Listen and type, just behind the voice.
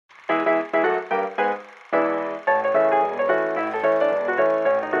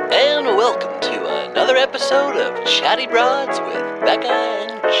episode of Chatty Broads with Becca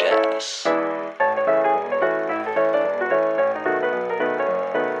and Jess.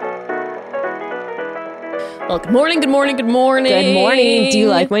 Well, good morning, good morning, good morning. Good morning. Do you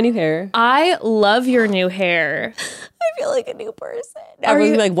like my new hair? I love your new hair. I feel like a new person.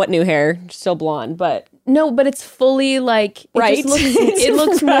 Everyone's like, what new hair? Still blonde, but... No, but it's fully like... Right. It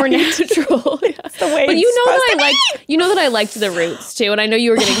looks more natural. Yeah. The way but you know that I liked the roots too, and I know you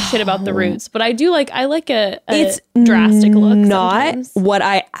were getting shit about the roots, but I do like a it's drastic look not sometimes. what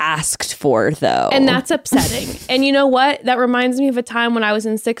I asked for, though. And that's upsetting. And you know what? That reminds me of a time when I was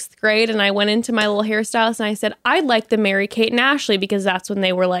in 6th grade and I went into my little hairstylist and I said, I'd like the Mary-Kate and Ashley, because that's when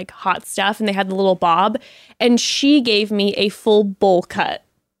they were like hot stuff and they had the little bob. And she gave me a full bowl cut.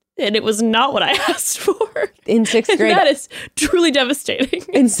 And it was not what I asked for. In 6th grade. That is truly devastating.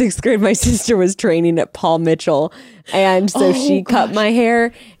 In 6th grade, my sister was training at Paul Mitchell. And so she cut my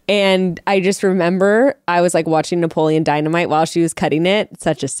hair. And I just remember I was like watching Napoleon Dynamite while she was cutting it.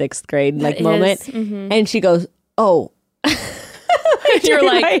 Such a 6th grade moment. Mm-hmm. And she goes, oh. You're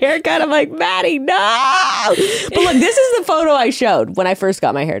like, my haircut. I'm like, Maddie, no. But look, this is the photo I showed when I first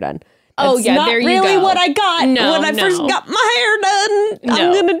got my hair done. That's not there you really go. what I got when I first got my hair done.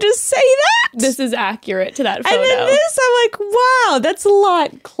 I'm going to just say that. This is accurate to that photo. And then this, I'm like, wow, that's a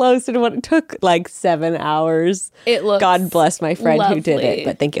lot closer to what it took, like 7 hours. It looks God bless my friend lovely. who did it.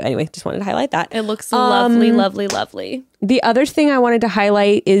 But thank you. Anyway, just wanted to highlight that. It looks lovely, lovely, lovely. The other thing I wanted to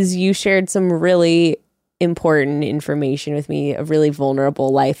highlight is you shared some really important information with me, a really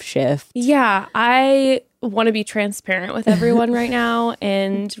vulnerable life shift. Yeah, I want to be transparent with everyone right now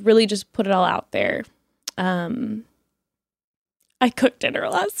and really just put it all out there. I cooked dinner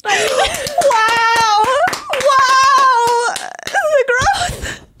last night. Wow! The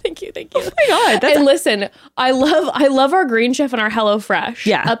growth. Thank you. Oh my God. And listen, I love our Green Chef and our HelloFresh.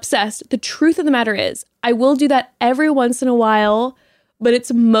 Yeah. Obsessed. The truth of the matter is, I will do that every once in a while, but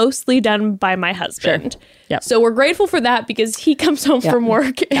it's mostly done by my husband. Sure. Yep. So we're grateful for that because he comes home from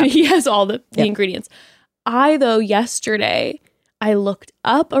work and he has all the ingredients. Though, yesterday, I looked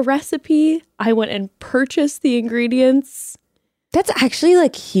up a recipe. I went and purchased the ingredients. That's actually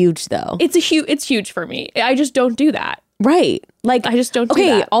like huge, though. It's huge for me. I just don't do that. Right. Like, I just don't do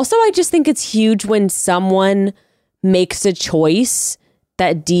that. Also, I just think it's huge when someone makes a choice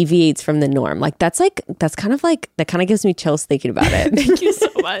that deviates from the norm. Like, that kind of gives me chills thinking about it. Thank you so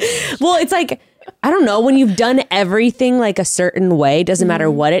much. Well, it's like, I don't know, when you've done everything like a certain way, doesn't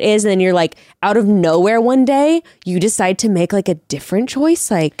matter what it is, and then you're like out of nowhere one day, you decide to make like a different choice.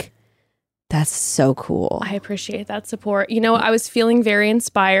 Like, that's so cool. I appreciate that support. You know, I was feeling very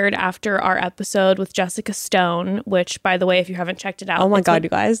inspired after our episode with Jessica Stone, which, by the way, if you haven't checked it out, oh my God, you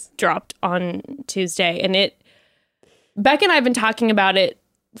guys, dropped on Tuesday. And Beck and I have been talking about it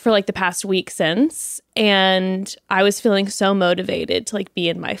for like the past week since, and I was feeling so motivated to like be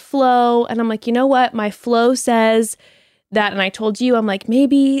in my flow. And I'm like, you know what? My flow says that. And I told you, I'm like,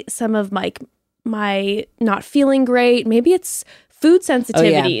 maybe some of my not feeling great, maybe it's food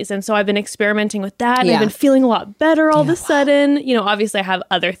sensitivities. And so I've been experimenting with that, and I've been feeling a lot better all of a sudden. You know, obviously I have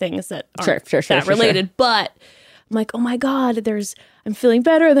other things that aren't that related, but I'm like, oh my God, I'm feeling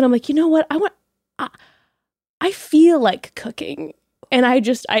better. And then I'm like, you know what? I feel like cooking. And I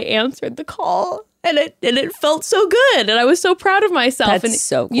answered the call, and it felt so good, and I was so proud of myself. That's and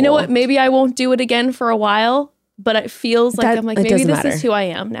so cool. You know what? Maybe I won't do it again for a while, but it feels like I'm like, maybe this is who I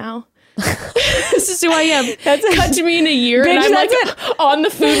am now. This is who I am. Cut to me in a year, and I'm like on the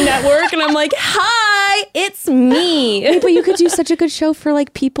Food Network, and I'm like, hi, it's me. Wait, but you could do such a good show for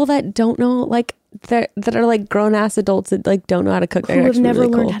like people that don't know, like that are like grown ass adults that like don't know how to cook. Who have never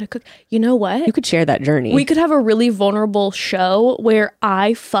learned how to cook. You know what? You could share that journey. We could have a really vulnerable show where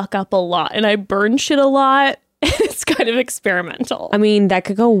I fuck up a lot and I burn shit a lot. It's kind of experimental. I mean, that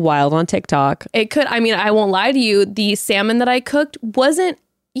could go wild on TikTok. It could. I mean, I won't lie to you. The salmon that I cooked wasn't,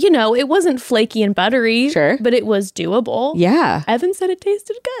 it wasn't flaky and buttery. Sure. But it was doable. Yeah. Evan said it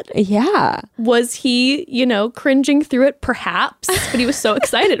tasted good. Yeah. Was he, cringing through it? Perhaps. But he was so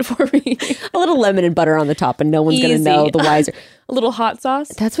excited for me. A little lemon and butter on the top and no one's going to know the wiser. A little hot sauce.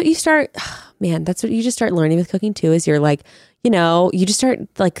 That's what you start, man, that's what you just start learning with cooking too, is you're like, you just start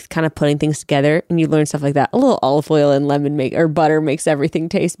like kind of putting things together and you learn stuff like that. A little olive oil and or butter makes everything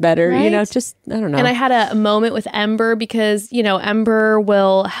taste better. Right? Just, I don't know. And I had a moment with Ember because, Ember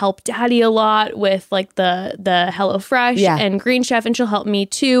will help Daddy a lot with like the HelloFresh and Green Chef, and she'll help me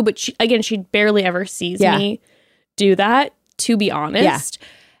too. But she barely ever sees me do that, to be honest.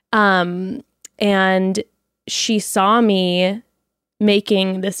 And she saw me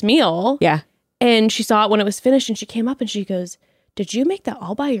making this meal. Yeah. And she saw it when it was finished, and she came up and she goes, did you make that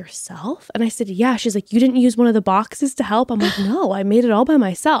all by yourself? And I said, yeah. She's like, you didn't use one of the boxes to help? I'm like, no, I made it all by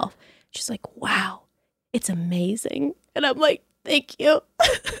myself. She's like, wow, it's amazing. And I'm like, thank you.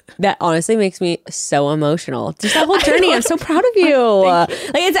 That honestly makes me so emotional. Just that whole journey. I'm so proud of you. Like,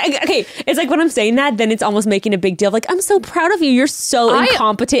 it's okay. It's like when I'm saying that, then it's almost making a big deal. Like, I'm so proud of you. You're so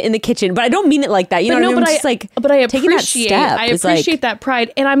incompetent in the kitchen. But I don't mean it like that. You know what I mean? I'm just like, but I taking that appreciate, step I is appreciate like, that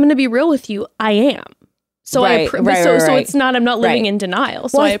pride. And I'm going to be real with you. I am. So Right, so right. it's not, I'm not living in denial.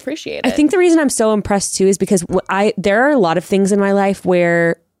 So Well, I appreciate it. I think the reason I'm so impressed too is because there are a lot of things in my life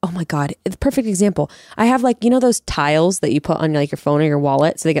where, oh my God, it's a perfect example. I have like, you know, those tiles that you put on like your phone or your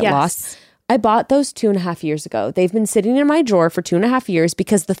wallet so they get lost. I bought those 2.5 years ago. They've been sitting in my drawer for 2.5 years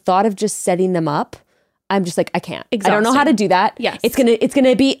because the thought of just setting them up, I'm just like, I can't. Exhausting. I don't know how to do that. Yes. It's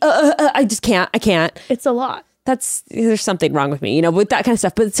gonna be, I just can't. I can't. It's a lot. There's something wrong with me, you know, with that kind of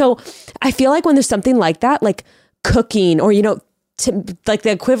stuff. But so I feel like when there's something like that, like cooking or, you know, like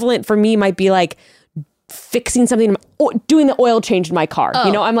the equivalent for me might be like fixing something, doing the oil change in my car.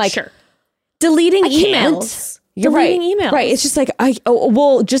 You know, I'm like, sure. Deleting can't. emails. You're Deleting right. emails. Right. It's just like,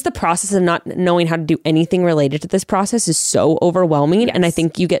 just the process of not knowing how to do anything related to this process is so overwhelming. Yes. And I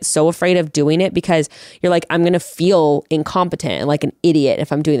think you get so afraid of doing it because you're like, I'm going to feel incompetent and like an idiot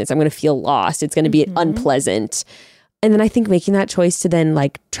if I'm doing this. I'm going to feel lost. It's going to be unpleasant. And then I think making that choice to then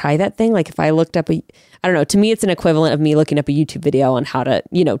like try that thing, like if I looked up I don't know, to me, it's an equivalent of me looking up a YouTube video on how to,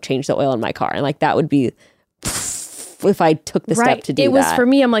 you know, change the oil in my car. And like, that would be if I took the step to do that. It was for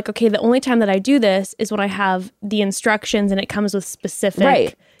me, I'm like, okay, the only time that I do this is when I have the instructions and it comes with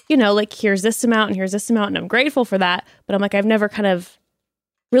specific, you know, like here's this amount and here's this amount. And I'm grateful for that. But I'm like, I've never kind of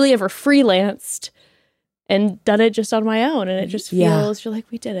really ever freelanced and done it just on my own. And it just feels, you're like,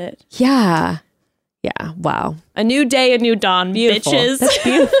 we did it. Yeah. Yeah. Wow. A new day, a new dawn, Beautiful. bitches. That's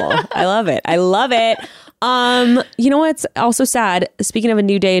beautiful. I love it. I love it. You know what's also sad? Speaking of a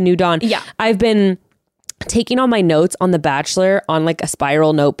new day, a new dawn. Yeah. I've been taking all my notes on The Bachelor on like a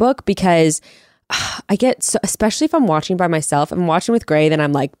spiral notebook because I get so, especially if I'm watching by myself, I'm watching with Gray, then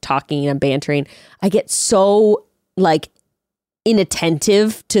I'm like talking, I'm bantering. I get so like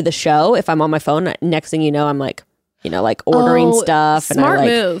inattentive to the show. If I'm on my phone, next thing you know, I'm like, you know, like ordering stuff. Smart and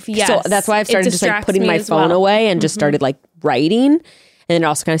I, like, move. Yes. So that's why I've started just like putting my phone away and just started like writing. And then it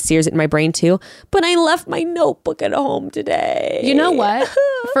also kind of sears it in my brain too. But I left my notebook at home today. You know what?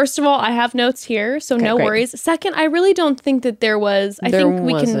 First of all, I have notes here, so no great. worries. Second, I really don't think that there was. There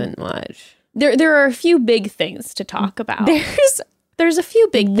wasn't much. There are a few big things to talk about. There's a few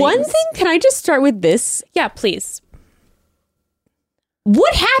big things. One thing. Can I just start with this? Yeah, please.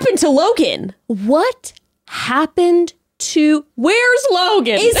 What happened to Logan? What happened to... Where's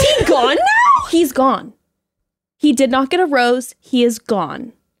Logan? Is he gone now? He's gone. He did not get a rose. He is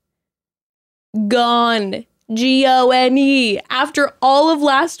gone. Gone. Gone. After all of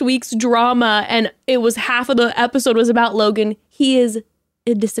last week's drama, and it was half of the episode was about Logan, it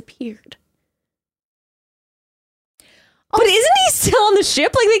disappeared. But isn't he still on the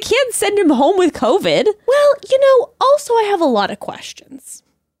ship? Like, they can't send him home with COVID. Well, you know, also I have a lot of questions.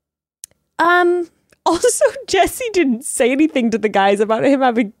 Also, Jesse didn't say anything to the guys about him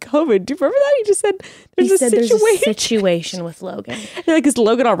having COVID. Do you remember that? He just said, there's a situation with Logan. They're like, is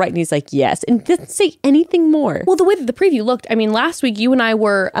Logan all right? And he's like, yes. And didn't say anything more. Well, the way that the preview looked, I mean, last week you and I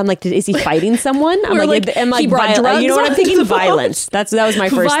were... I'm like, is he fighting someone? I'm like, he brought drugs. You know what I'm thinking? onto the boat. Violence. That was my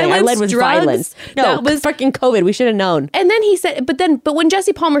first thing. I led with drugs. violence. No, That was fucking COVID. We should have known. And then he said, but when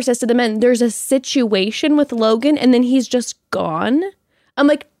Jesse Palmer says to the men, there's a situation with Logan, and then he's just gone. I'm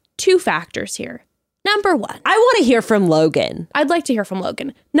like, two factors here. Number one. I want to hear from Logan. I'd like to hear from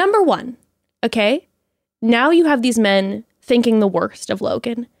Logan. Number one. Okay. Now you have these men thinking the worst of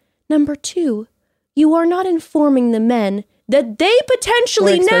Logan. Number two, you are not informing the men that they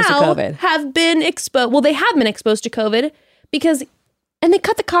potentially now have been exposed. Well, they have been exposed to COVID because... And they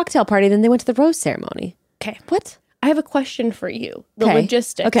cut the cocktail party, then they went to the rose ceremony. Okay. What? I have a question for you. The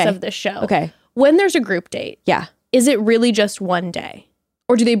logistics of this show. Okay. When there's a group date. Yeah. Is it really just one day?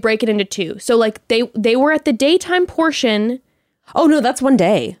 Or do they break it into two? So like they were at the daytime portion. Oh no, that's one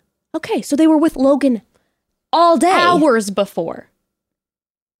day. Okay, so they were with Logan all day. Hours before.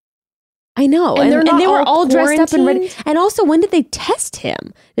 I know. And they were all dressed up and ready. And also, when did they test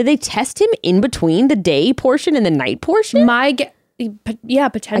him? Did they test him in between the day portion and the night portion? Yeah,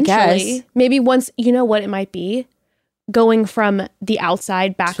 potentially. Maybe once, you know what it might be? Going from the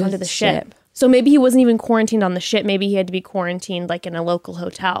outside back onto the ship. So maybe he wasn't even quarantined on the ship. Maybe he had to be quarantined like in a local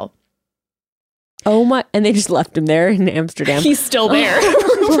hotel. Oh my! And they just left him there in Amsterdam. He's still there.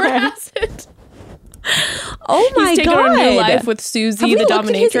 Oh my God! He's taking on a new life with Susie, the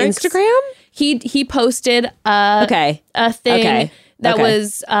dominatrix. Instagram? He posted a thing that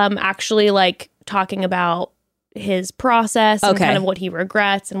was actually like talking about his process and kind of what he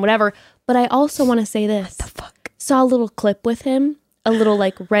regrets and whatever. But I also want to say this. What the fuck? Saw a little clip with him, a little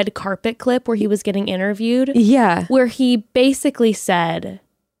like red carpet clip where he was getting interviewed. Yeah. Where he basically said,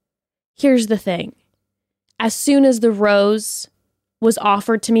 here's the thing. As soon as the rose was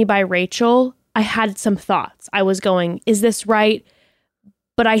offered to me by Rachel, I had some thoughts. I was going, is this right?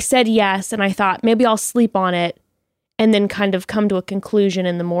 But I said yes, and I thought maybe I'll sleep on it and then kind of come to a conclusion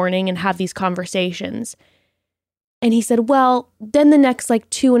in the morning and have these conversations. And he said, well, then the next like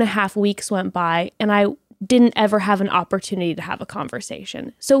 2.5 weeks went by and I didn't ever have an opportunity to have a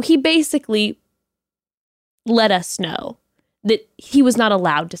conversation. So he basically let us know that he was not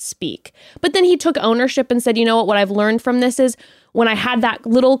allowed to speak. But then he took ownership and said, you know what I've learned from this is when I had that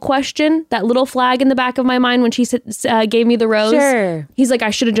little question, that little flag in the back of my mind when she gave me the rose, he's like,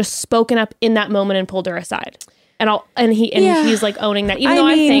 I should have just spoken up in that moment and pulled her aside. And he's like owning that, even though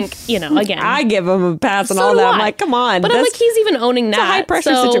I think, again, I give him a pass and all that. I'm like, come on. But I'm like, he's even owning that. It's a high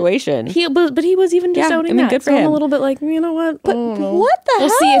pressure situation. But he was even just owning that. Good for him. I'm a little bit like, you know what? But what the hell?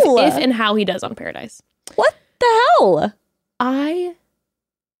 We'll see if and how he does on Paradise. What the hell?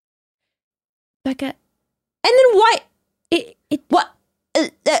 Becca. And then why?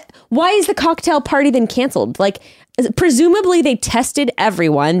 Why is the cocktail party then canceled? Like, presumably they tested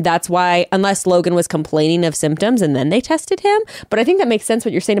everyone. That's why, unless Logan was complaining of symptoms and then they tested him. But I think that makes sense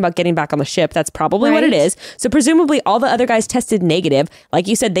what you're saying about getting back on the ship. That's probably what it is. So presumably all the other guys tested negative. Like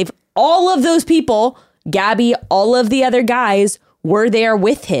you said, all of those people, Gabby, all of the other guys were there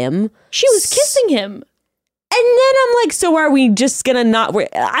with him. She was kissing him. And then I'm like, so are we just going to not...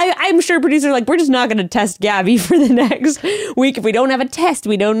 I'm sure producers are like, we're just not going to test Gabby for the next week. If we don't have a test,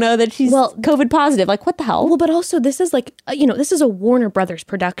 we don't know that she's COVID positive. Like, what the hell? Well, but also this is like, this is a Warner Brothers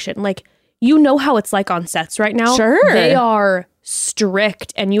production. Like, you know how it's like on sets right now. Sure. They are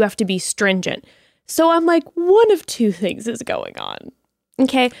strict and you have to be stringent. So I'm like, one of two things is going on.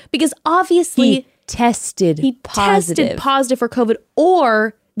 Okay? Because obviously... He tested positive for COVID,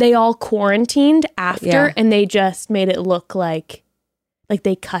 or... they all quarantined after and they just made it look like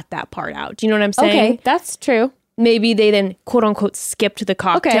they cut that part out. Do you know what I'm saying? Okay, that's true. Maybe they then quote unquote skipped the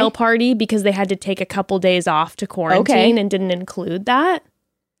cocktail party because they had to take a couple days off to quarantine and didn't include that.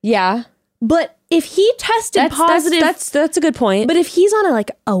 Yeah. But if he tested positive... That's a good point. But if he's on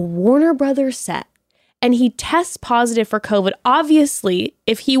a Warner Brothers set and he tests positive for COVID, obviously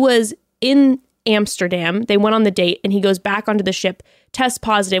if he was in Amsterdam, they went on the date and he goes back onto the ship, tests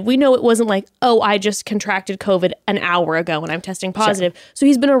positive. We know it wasn't like, oh, I just contracted COVID an hour ago and I'm testing positive. Sure. So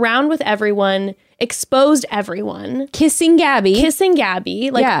he's been around with everyone, exposed everyone. Kissing Gabby.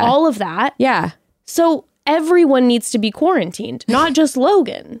 All of that. Yeah. So everyone needs to be quarantined, not just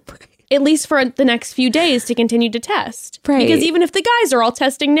Logan. At least for the next few days to continue to test. Right. Because even if the guys are all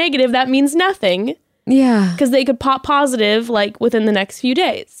testing negative, that means nothing. Yeah. Because they could pop positive within the next few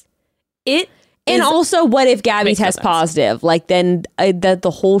days. And also, what if Gabby tests positive? Like, then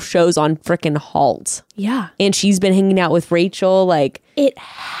the whole show's on frickin' halt. Yeah. And she's been hanging out with Rachel. Like, it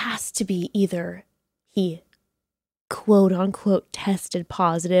has to be either he quote unquote tested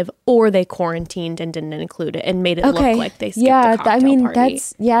positive or they quarantined and didn't include it and made it look like they skipped the cocktail party.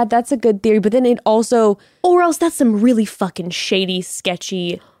 That's a good theory. But then it also... or else that's some really fucking shady,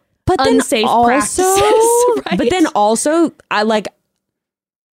 sketchy, but then unsafe also, practices, right? But then also,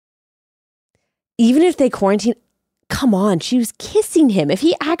 even if they quarantine, come on, she was kissing him. If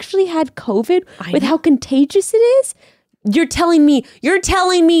he actually had COVID with how contagious it is, you're telling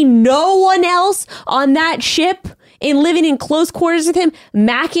me no one else on that ship and living in close quarters with him,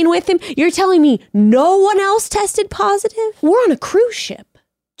 macking with him, you're telling me no one else tested positive? We're on a cruise ship.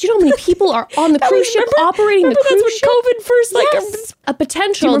 Do you know how many people are on the cruise ship operating the cruise ship? COVID first, a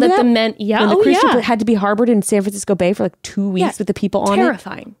potential that the men, when the cruise ship had to be harbored in San Francisco Bay for 2 weeks with the people on it.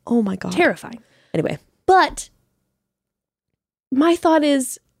 Terrifying. Oh my God. Terrifying. Anyway. But my thought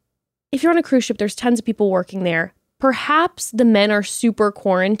is, if you're on a cruise ship, there's tons of people working there. Perhaps the men are super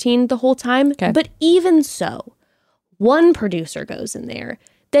quarantined the whole time. Okay. But even so, one producer goes in there,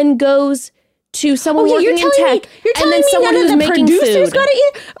 then goes to someone working in tech, and then someone who's making food. Got to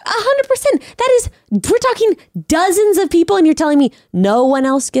eat 100%. That is, we're talking dozens of people, and you're telling me no one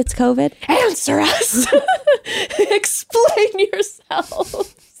else gets COVID? Answer us. Explain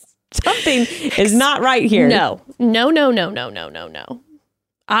yourself. Something is not right here. No.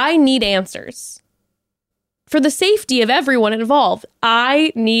 I need answers for the safety of everyone involved,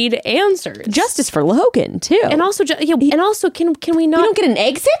 I need answers. Justice for Logan too. And also, can we not? You don't get an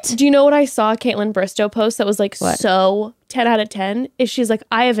exit? Do you know what I saw Caitlin Bristow post that was like so 10 out of 10? Is she's like,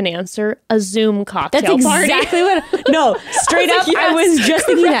 I have an answer, a Zoom cocktail That's party. exactly what. No, straight I up, was like, I was yes, just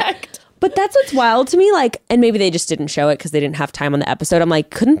thinking correct. that. But that's what's wild to me. Like, and maybe they just didn't show it because they didn't have time on the episode. I'm like,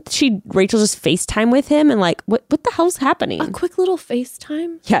 couldn't Rachel just FaceTime with him and like, what the hell's happening? A quick little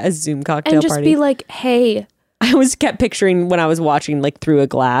FaceTime. Yeah, a Zoom cocktail and just party. be like, hey. I was kept picturing when I was watching like through a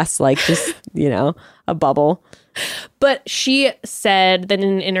glass, like just, a bubble. But she said that in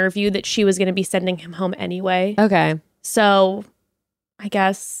an interview that she was going to be sending him home anyway. Okay. So I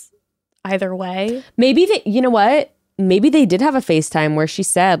guess either way. Maybe you know what? Maybe they did have a FaceTime where she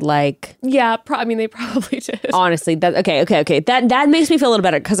said like, yeah, they probably did. Honestly, that okay. That makes me feel a little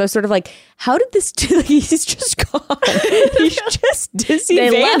better because I was sort of like, how did this like, he's just gone. He's just They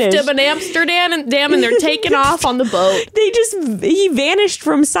left him in Amsterdam and they're taking off on the boat. He vanished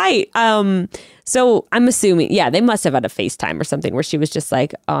from sight. So I'm assuming, yeah, they must have had a FaceTime or something where she was just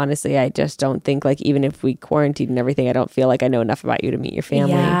like, honestly, I just don't think like, even if we quarantined and everything, I don't feel like I know enough about you to meet your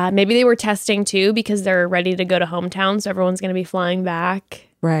family. Yeah, maybe they were testing too because they're ready to go to hometown. So everyone's going to be flying back.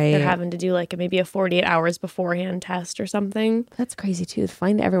 Right. They're having to do like maybe a 48 hours beforehand test or something. That's crazy too.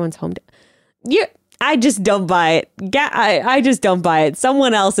 Find everyone's home. Yeah, I just don't buy it. I just don't buy it.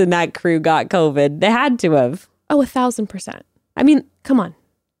 Someone else in that crew got COVID. They had to have. Oh, 1,000%. I mean, come on.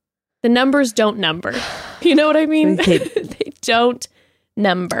 The numbers don't number. You know what I mean? They don't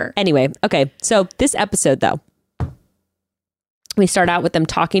number. Anyway, okay. So this episode, though, we start out with them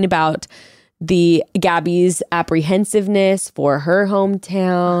talking about the Gabby's apprehensiveness for her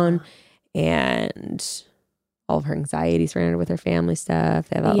hometown and all of her anxiety surrounded with her family stuff.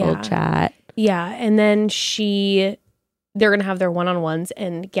 They have that little chat. Yeah. And then they're going to have their one-on-ones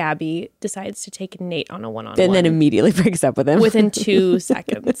and Gabby decides to take Nate on a one-on-one. And then immediately breaks up with him. Within 2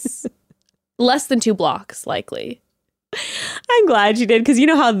 seconds. Less than 2 blocks, likely. I'm glad she did because you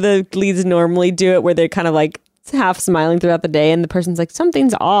know how the leads normally do it where they're kind of like half smiling throughout the day and the person's like,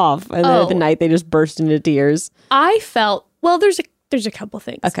 something's off. And then at the night they just burst into tears. I felt, well, there's a couple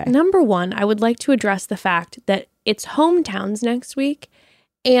things. Okay. Number one, I would like to address the fact that it's hometowns next week.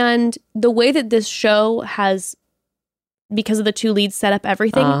 And the way that this show has, because of the 2 leads set up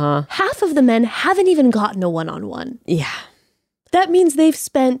everything, half of the men haven't even gotten a one-on-one. Yeah. That means they've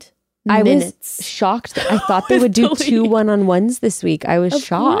spent minutes. I was shocked. I thought they would do 2 one-on-ones this week. I was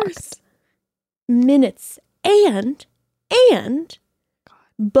shocked. Course. Minutes. And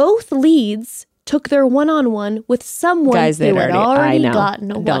both leads took their one-on-one with someone Guys, who had already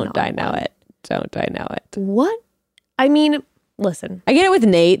gotten a one-on-one. Don't I know it. Don't I know it. What? I mean, listen. I get it with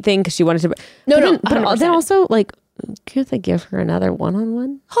Nate thing because she wanted to. But then also, like, can't they give her another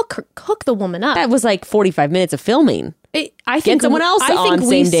one-on-one? Hook the woman up. That was like 45 minutes of filming. I think someone else on I think same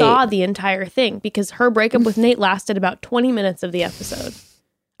we date. saw the entire thing because her breakup with Nate lasted about 20 minutes of the episode.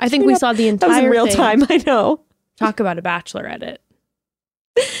 I think we saw the entire thing. That was in real time, I know. Talk about a Bachelorette it.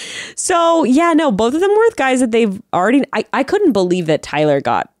 So, yeah, no, both of them were with guys that they've already... I couldn't believe that Tyler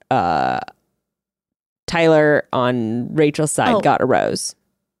got... Tyler on Rachel's side got a rose.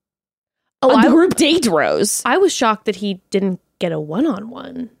 Oh, the group date rose. I was shocked that he didn't get a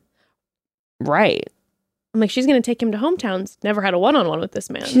one-on-one. Right. I'm like, she's going to take him to hometowns. Never had a one-on-one with this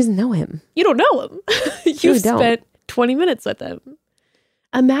man. She doesn't know him. You don't know him. You spent 20 minutes with him.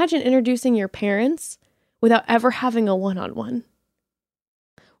 Imagine introducing your parents without ever having a one-on-one.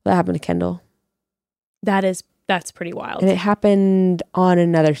 That happened to Kendall. That's pretty wild. And it happened on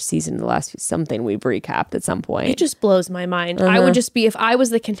another season, the last something we've recapped at some point. It just blows my mind. I would just be, if I was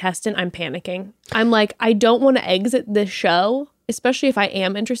the contestant, I'm panicking. I'm like, I don't want to exit this show, especially if I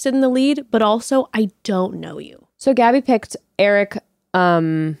am interested in the lead, but also I don't know you. So Gabby picked Eric.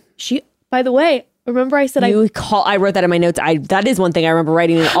 She, by the way, remember I said I wrote that in my notes. That is one thing I remember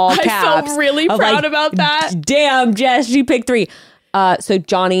writing in all caps. I felt really proud about that. Damn, Jess, she picked 3. So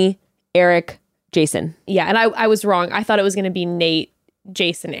Johnny, Eric, Jason. Yeah, and I was wrong. I thought it was going to be Nate,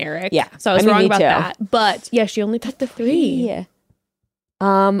 Jason, Eric. Yeah. So I was wrong about that. But yeah, she only picked the 3. Yeah.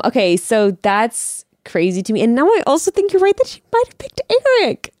 Okay, so that's crazy to me. And now I also think you're right that she might have picked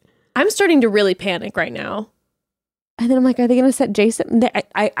Eric. I'm starting to really panic right now. And then I'm like, are they going to set Jason?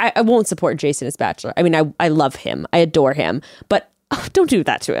 I won't support Jason as Bachelor. I mean, I love him. I adore him. But don't do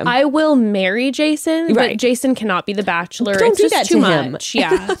that to him. I will marry Jason, but Jason cannot be the Bachelor. Don't do that too to much.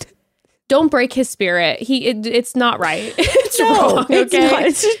 Yeah. Don't break his spirit. It's not right. It's wrong. Okay?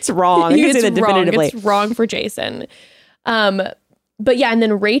 It's wrong. You can say that definitively. It's wrong for Jason. But yeah, and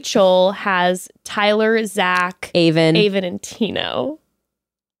then Rachel has Tyler, Zach, Avon, and Tino.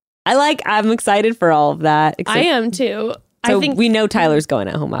 I'm excited for all of that. I am too. So I think we know Tyler's going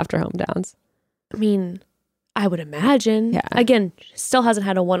at home after Hometowns. I mean, I would imagine. Yeah. Again, still hasn't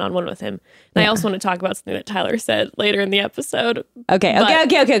had a one-on-one with him. And I also want to talk about something that Tyler said later in the episode. Okay.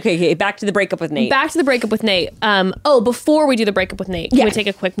 Back to the breakup with Nate. Before we do the breakup with Nate, can we take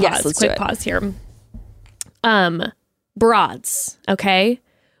a quick pause? Yes, let's do it. Pause here. Broads, okay?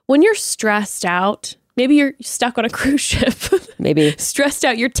 When you're stressed out, maybe you're stuck on a cruise ship. Maybe. Stressed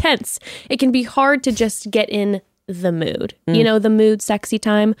out, you're tense. It can be hard to just get in the mood. You know, the mood, sexy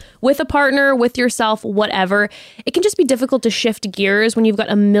time with a partner, with yourself, whatever. It can just be difficult to shift gears when you've got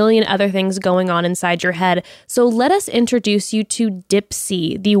a million other things going on inside your head. So let us introduce you to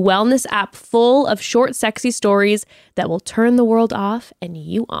Dipsea, the wellness app full of short, sexy stories that will turn the world off and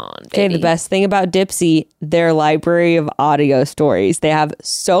you on, baby. Okay, the best thing about Dipsea, their library of audio stories. They have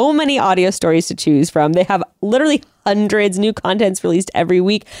so many audio stories to choose from. They have literally hundreds new contents released every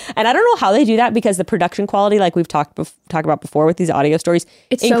week. And I don't know how they do that because the production quality, like we've talked about before with these audio stories,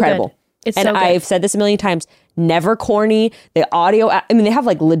 it's incredible. So good. It's and so good. I've said this a million times, never corny. The audio, I mean, they have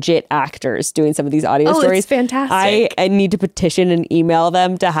like legit actors doing some of these audio stories. It's fantastic. I need to petition and email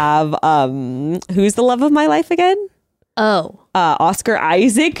them to have, who's the love of my life again? Oscar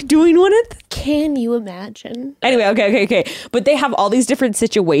Isaac doing one of them. Can you imagine? Anyway, okay. But they have all these different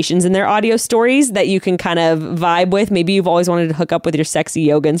situations in their audio stories that you can kind of vibe with. Maybe you've always wanted to hook up with your sexy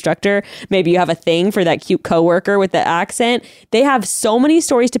yoga instructor. Maybe you have a thing for that cute coworker with the accent. They have so many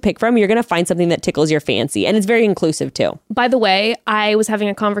stories to pick from. You're going to find something that tickles your fancy. And it's very inclusive too. By the way, I was having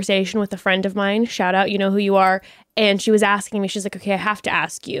a conversation with a friend of mine. Shout out, you know who you are. And she was asking me, she's like, okay, I have to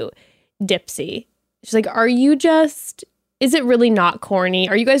ask you, Dipsea. She's like, is it really not corny?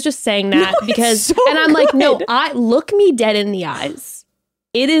 Are you guys just saying that? No, because, so and I'm like, no, good. look me dead in the eyes.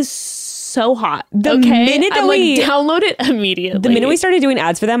 It is so hot. The okay? minute that I'm we- like, download it immediately. The minute we started doing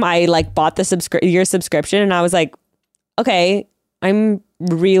ads for them, I like bought the your subscription and I was like, okay, I'm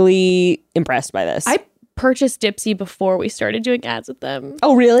really impressed by this. I purchased Dipsea before we started doing ads with them.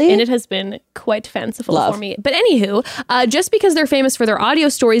 Oh, really? And it has been quite fanciful Love. for me. But anywho, just because they're famous for their audio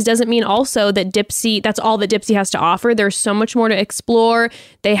stories doesn't mean also that that's all that Dipsea has to offer. There's so much more to explore.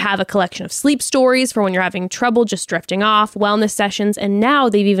 They have a collection of sleep stories for when you're having trouble just drifting off, wellness sessions, and now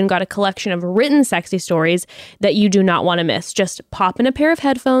they've even got a collection of written sexy stories that you do not want to miss. Just pop in a pair of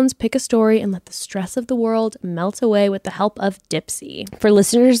headphones, pick a story, and let the stress of the world melt away with the help of Dipsea. For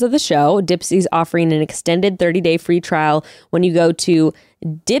listeners of the show, Dipsea's offering an extended 30-day free trial when you go to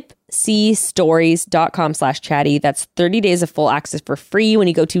dipseastories.com/chatty. That's 30 days of full access for free when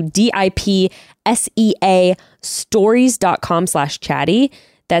you go to DIPSEA stories.com/chatty.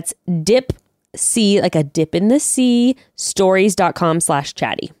 That's dipsea, like a dip in the sea,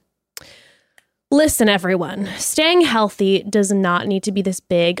 stories.com/chatty. Listen, everyone, staying healthy does not need to be this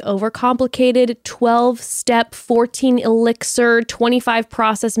big, overcomplicated 12-step, 14 elixir, 25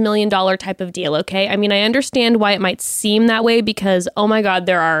 process $1 million type of deal, okay? I mean, I understand why it might seem that way because, oh my God,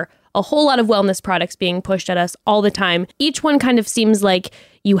 there are a whole lot of wellness products being pushed at us all the time. Each one kind of seems like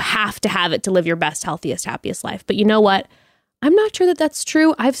you have to have it to live your best, healthiest, happiest life. But you know what? I'm not sure that that's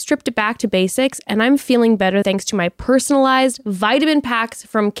true. I've stripped it back to basics and I'm feeling better thanks to my personalized vitamin packs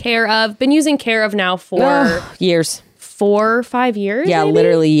from Care of. Been using Care of now for years. 4 or 5 years. Yeah, maybe?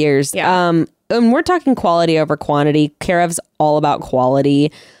 literally years. Yeah. And we're talking quality over quantity. Care of's all about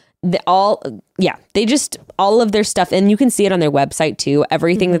quality. All of their stuff, and you can see it on their website too.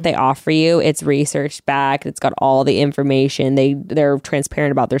 Everything that they offer you, it's researched back. It's got all the information. They're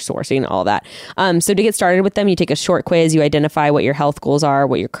transparent about their sourcing, all that. So to get started with them, you take a short quiz. You identify what your health goals are,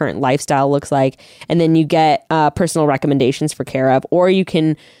 what your current lifestyle looks like, and then you get personal recommendations for Care of, or you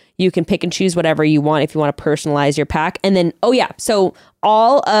can pick and choose whatever you want if you want to personalize your pack. And then, so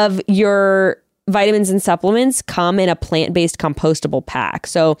all of your vitamins and supplements come in a plant-based compostable pack.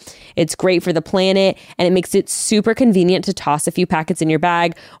 So it's great for the planet and it makes it super convenient to toss a few packets in your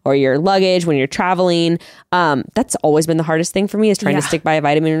bag or your luggage when you're traveling. That's always been the hardest thing for me is trying to stick by a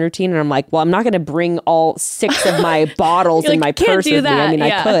vitamin routine. And I'm like, well, I'm not going to bring all 6 of my bottles in my purse with me. I mean,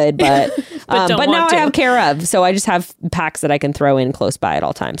 I could, but but now I have Care of. So I just have packs that I can throw in close by at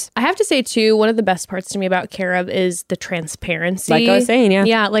all times. I have to say too, one of the best parts to me about Care of is the transparency. Like I was saying, yeah.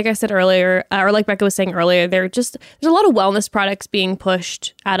 Yeah, like I said earlier, or like Becca was saying earlier, there's a lot of wellness products being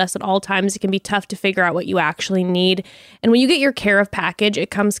pushed at us at all times. It can be tough to figure out what you actually need. And when you get your Care of package, it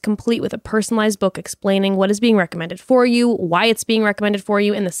comes complete with a personalized book explaining what is being recommended for you, why it's being recommended for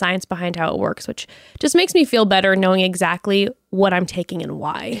you, and the science behind how it works, which just makes me feel better knowing exactly what I'm taking and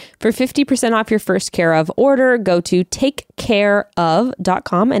why. For 50% off your first Care of order, go to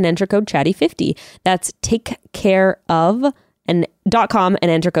takecareof.com and enter code chatty50. That's takecareof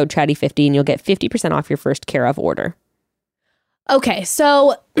and enter code chatty50 and you'll get 50% off your first Care of order. Okay,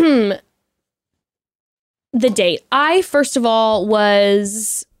 so the date. I, first of all,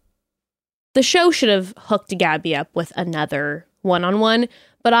 the show should have hooked Gabby up with another one-on-one,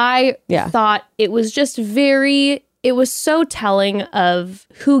 but I thought it was just it was so telling of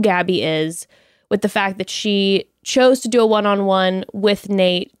who Gabby is, with the fact that she chose to do a one-on-one with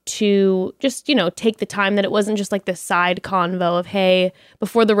Nate to just, take the time, that it wasn't just like this side convo of, hey,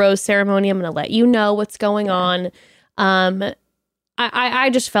 before the rose ceremony, I'm going to let you know what's going on. I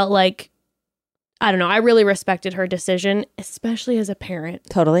just felt like, I don't know, I really respected her decision, especially as a parent.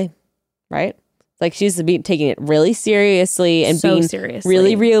 Totally. Right? Like, she's taking it really seriously and so being seriously.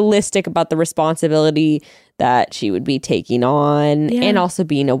 really realistic about the responsibility that she would be taking on, and also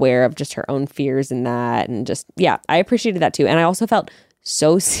being aware of just her own fears and that. And just, I appreciated that too. And I also felt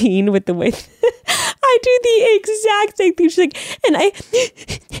so seen with the way I do the exact same thing. She's like, and I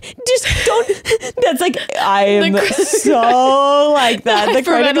just don't, that's like, I am so like that. The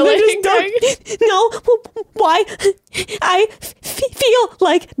credit, just don't, no, why I feel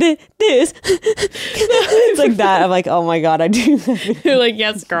like this. It's like that. I'm like, oh my God, I do. You're like,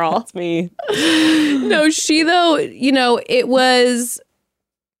 yes, girl. That's me. No, she though, it was,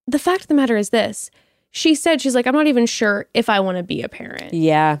 the fact of the matter is this. She said, she's like, I'm not even sure if I want to be a parent.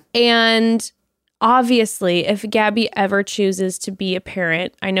 Yeah. And obviously, if Gabby ever chooses to be a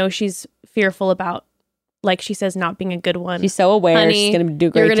parent, I know she's fearful about, like she says, not being a good one. She's so aware. Honey, she's going to do a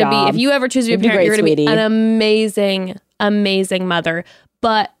great you're job. If you ever choose to be a parent, you're going to be an amazing mother.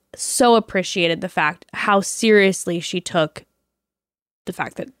 But so appreciated the fact how seriously she took the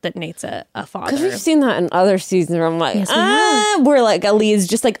fact that Nate's a father. Because we've seen that in other seasons where I'm like, where like Aaliyah's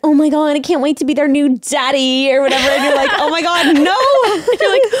just like, oh my God, I can't wait to be their new daddy or whatever. And you're like, oh my God, no.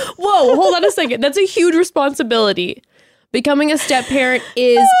 You're like, whoa, hold on a second. That's a huge responsibility. Becoming a step parent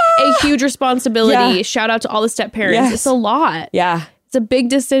is a huge responsibility. Yeah. Shout out to all the step parents. Yes. It's a lot. Yeah. It's a big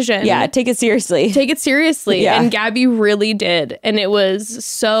decision. Yeah, take it seriously. Take it seriously. Yeah. And Gabby really did. And it was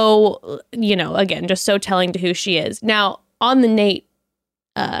so, again, just so telling to who she is. Now, on the Nate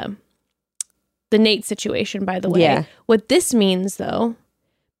situation, by the way, what this means, though,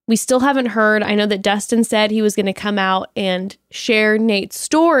 we still haven't heard. I know that Dustin said he was going to come out and share Nate's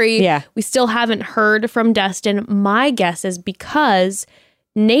story. Yeah. We still haven't heard from Dustin. My guess is because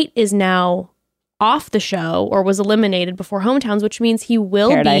Nate is now off the show or was eliminated before Hometowns, which means he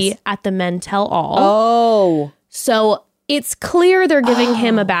will be at the Men Tell All. Oh. So it's clear they're giving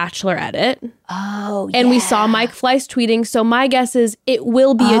him a Bachelorette edit. Oh, and we saw Mike Fleiss tweeting. So my guess is it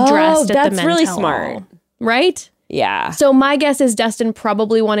will be addressed at the Men really Tell smart. All. Right? Yeah. So my guess is Dustin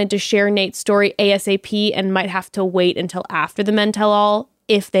probably wanted to share Nate's story ASAP and might have to wait until after the Men Tell All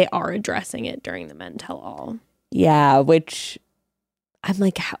if they are addressing it during the Men Tell All. Yeah, which I'm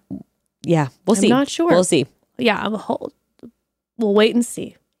like, we'll see. I'm not sure. We'll see. Yeah, we'll wait and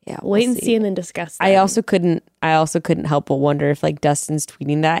see. Yeah, wait and see and then discuss that. I also couldn't help but wonder if like Dustin's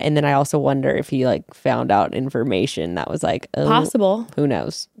tweeting that, and then I also wonder if he like found out information that was like possible. Who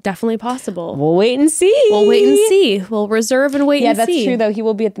knows? Definitely possible. We'll wait and see. We'll reserve and wait and see. Yeah, that's true though. He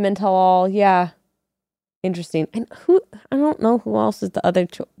will be at the Men Tell All. Yeah. Interesting. And I don't know who else is the other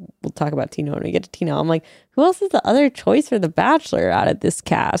we'll talk about Tino when we get to Tino. I'm like, who else is the other choice for the Bachelor out of this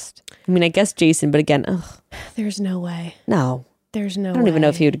cast? I mean, I guess Jason, but again, there's no way. No. There's no way. I don't even know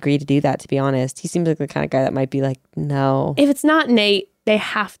if he would agree to do that, to be honest. He seems like the kind of guy that might be like, no. If it's not Nate, they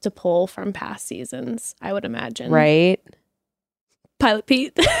have to pull from past seasons, I would imagine. Right? Pilot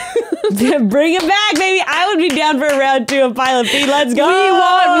Pete. Bring it back, baby. I would be down for a round 2 of Pilot Pete. Let's go. We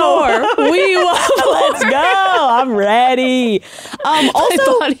want more. We want more. Let's go. I'm ready.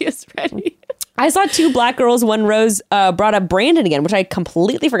 Also, my body is ready. I saw 2 black girls, 1 rose, brought up Brandon again, which I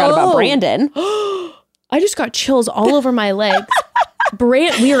completely forgot about Brandon. I just got chills all over my legs.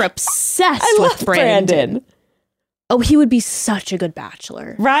 We are obsessed with Brandon. Oh, he would be such a good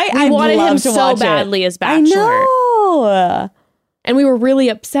Bachelor. Right? I wanted him so badly as Bachelor. I know. And we were really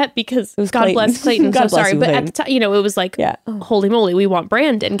upset because God bless Clayton. God so bless sorry. you, But Clayton. at the time, it was like, holy moly, we want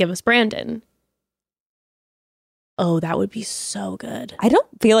Brandon. Give us Brandon. Oh, that would be so good. I don't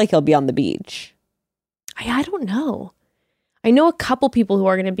feel like he'll be on the beach. I don't know. I know a couple people who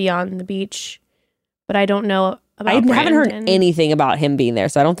are going to be on the beach, but I don't know about Brandon. Haven't heard anything about him being there,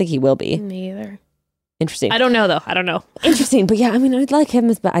 so I don't think he will be. Me either. Interesting. I don't know, though. I don't know. Interesting. But yeah, I mean, I'd like him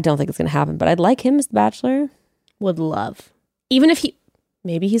as... I don't think it's going to happen, but I'd like him as the Bachelor. Would love. Even if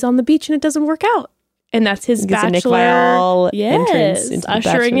maybe he's on the beach and it doesn't work out. And that's his Bachelor. Nick Viall entrance into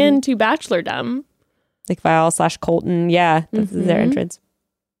ushering into Bachelordom. Nick Viall / Colton. Yeah, that's their entrance.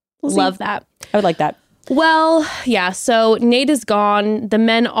 Love that. I would like that. Well, yeah, so Nate is gone. The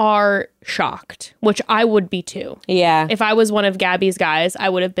men are shocked, which I would be too. Yeah. If I was one of Gabby's guys, I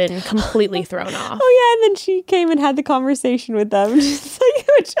would have been completely thrown off. Oh, yeah. And then she came and had the conversation with them.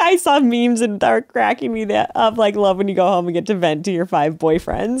 Which I saw memes and they're cracking me up, like, love when you go home and get to vent to your 5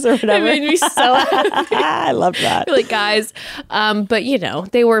 boyfriends or whatever. It made me so happy. I love that. Like, guys. But,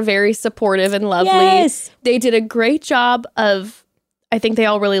 they were very supportive and lovely. Yes. They did a great job of, I think they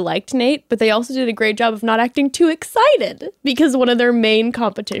all really liked Nate, but they also did a great job of not acting too excited because one of their main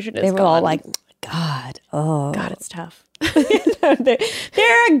competition is They were gone. all like, God, God, it's tough.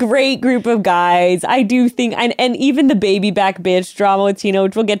 they're a great group of guys. I do think, and even the baby back bitch drama with Tino,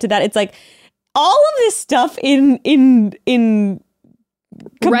 which we'll get to that. It's like all of this stuff in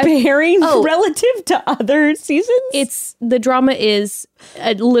comparing relative to other seasons. The drama is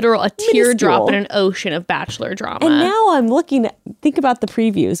a teardrop in an ocean of Bachelor drama. And now I'm looking at, think about the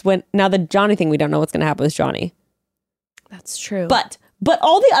previews now the Johnny thing, we don't know what's going to happen with Johnny. That's true. But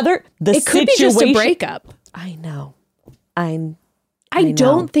all the other, it could be just a breakup. I know. I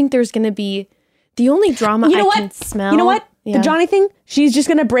don't think there's going to be the only drama can smell. You know what? Yeah. The Johnny thing, she's just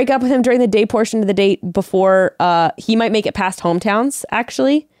going to break up with him during the day portion of the date before he might make it past hometowns,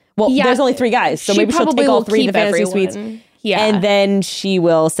 actually. Well, there's only 3 guys, so maybe she'll take all 3 of the fantasy suites. Yeah. And then she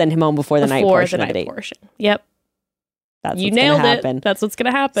will send him home before the night portion of the date. Yep. That's you what's nailed gonna it. happen. That's what's going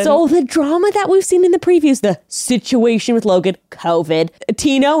to happen. So the drama that we've seen in the previews, the situation with Logan, COVID,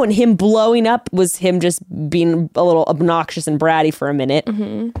 Tino and him blowing up was him just being a little obnoxious and bratty for a minute.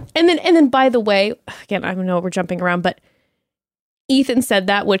 Mm-hmm. And then, by the way, again, I know we're jumping around, but Ethan said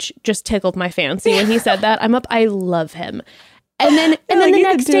that, which just tickled my fancy when he said that. I love him. And then the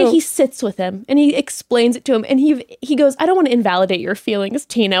next day he sits with him and he explains it to him and he goes, I don't want to invalidate your feelings,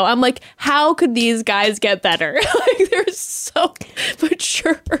 Tino. I'm like, how could these guys get better? Like, they're so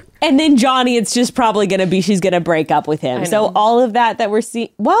mature. And then Johnny, it's just probably going to be she's going to break up with him. So all of that we're seeing,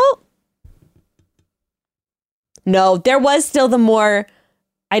 well, no, there was still the more,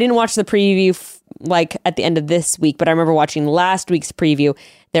 I didn't watch the preview like at the end of this week, but I remember watching last week's preview.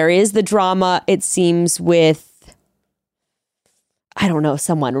 There is the drama, it seems, with, I don't know,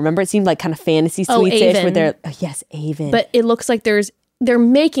 someone. Remember, it seemed like kind of fantasy suites-ish where they're, yes, Avon. But it looks like they're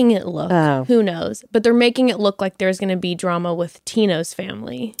making it look, who knows, but they're making it look like there's going to be drama with Tino's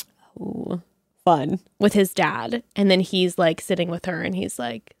family. Ooh, fun. With his dad. And then he's like sitting with her and he's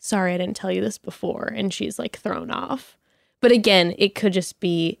like, sorry, I didn't tell you this before. And she's like thrown off. But again, it could just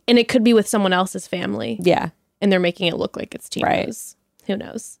be, and it could be with someone else's family. Yeah. And they're making it look like it's Tino's. Right. Who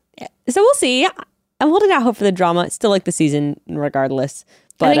knows? Yeah. So we'll see. I'm holding out hope for the drama. Still like the season regardless.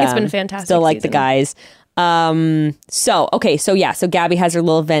 But I think it's been a fantastic still like season. the guys. So Gabby has her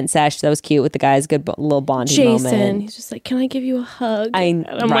little vent sesh. That was cute with the guys. Good little bonding moment. Jason, he's just like, can I give you a hug? I'm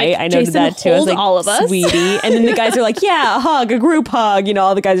like, I noted that too. I was like, all of us, sweetie. And then the guys are like, yeah, a hug, a group hug.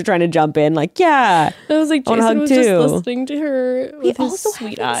 All the guys are trying to jump in. Like, yeah. I was like, Jason was just listening to her with his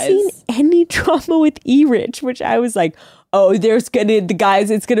sweet eyes. Seen any drama with E-Rich, which I was like, oh, there's gonna the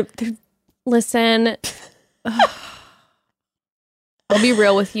guys. It's gonna listen. I'll be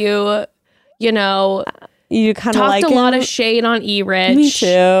real with you. You kind of talked a lot of shade on E-Rich. Me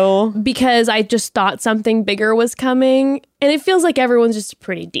too. Because I just thought something bigger was coming, and it feels like everyone's just a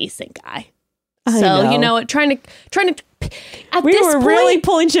pretty decent guy. So you know what? Trying to. We were really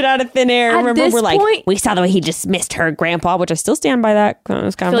pulling shit out of thin air. Remember, we're like, we saw the way he dismissed her grandpa, which I still stand by that. It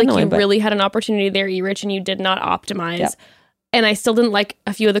was kind of annoying. You really had an opportunity there, E-Rich, and you did not optimize. Yep. And I still didn't like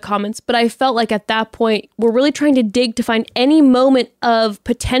a few of the comments, but I felt like at that point, we're really trying to dig to find any moment of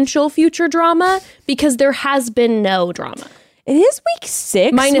potential future drama because there has been no drama. It is week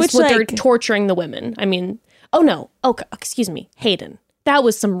 6. Minus what they're torturing the women. I mean, excuse me, Hayden. That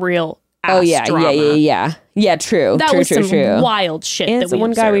was some real ass drama. Yeah, true. That was some wild shit and that we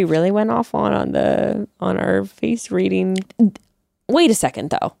one observed. guy we really went off on our face reading. Wait a second,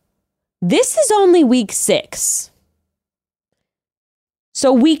 though. This is only week 6.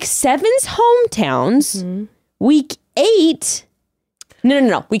 So week 7's hometowns, week 8.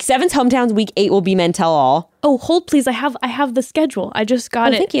 No. Week 7's hometowns, week 8 will be Men Tell All. Oh, hold please. I have the schedule. I just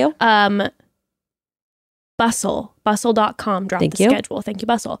got it. Thank you. Bustle.com dropped the schedule. Thank you,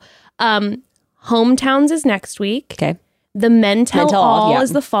 Bustle. Hometowns is next week. Okay. The Men Tell All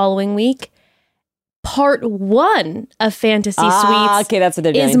is the following week. Part 1 of Fantasy Suites okay, that's what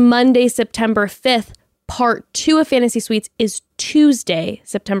they're doing. Is Monday, September 5th. Part 2 of Fantasy Suites is Tuesday,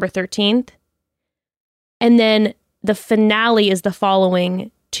 September 13th. And then the finale is the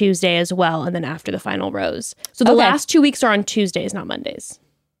following Tuesday as well. And then after the final rose. So the last 2 weeks are on Tuesdays, not Mondays.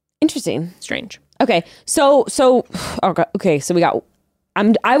 Interesting. Strange. Okay. So we got,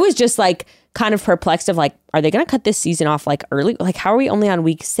 I was just like kind of perplexed of like, are they going to cut this season off like early? Like, how are we only on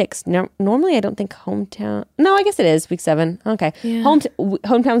week 6? No, normally I don't think hometown. No, I guess it is week 7. Okay. Yeah.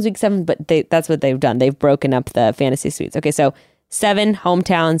 Hometown's week 7, but that's what they've done. They've broken up the fantasy suites. Okay. So 7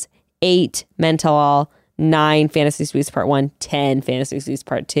 hometowns, 8 mental all, 9 fantasy suites part 1, 10 fantasy suites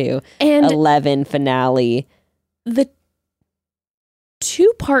part 2, and 11 finale. The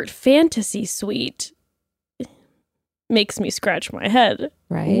 2-part fantasy suite makes me scratch my head.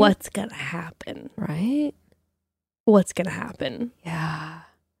 Right. What's gonna happen? Right. What's gonna happen? Yeah.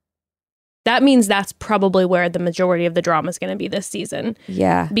 That means that's probably where the majority of the drama is gonna be this season.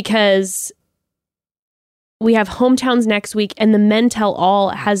 Yeah. Because we have hometowns next week, and the Men Tell All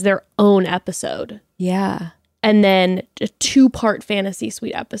has their own episode. Yeah. And then a 2-part fantasy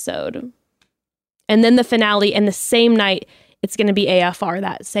suite episode. And then the finale, and the same night, it's going to be AFR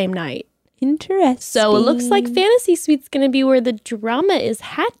that same night. Interesting. So it looks like Fantasy Suite's going to be where the drama is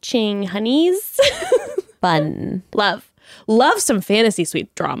hatching, honeys. Fun. Love some Fantasy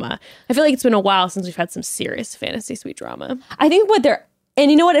Suite drama. I feel like it's been a while since we've had some serious Fantasy Suite drama. I think and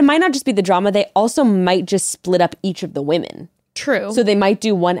you know what? It might not just be the drama. They also might just split up each of the women. True. So they might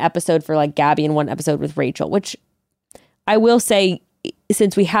do one episode for like Gabby and one episode with Rachel, which I will say,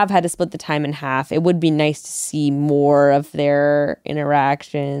 since we have had to split the time in half, it would be nice to see more of their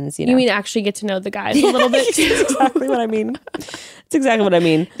interactions. You mean actually get to know the guys a little bit too? That's exactly what I mean. That's exactly what I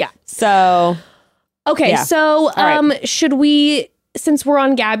mean. Yeah. So. Okay. Yeah. So right. Should we, since we're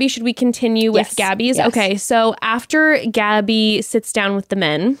on Gabby, should we continue with Gabby's? Yes. Okay. So after Gabby sits down with the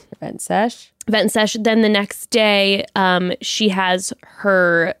men. Vent sesh, then the next day, she has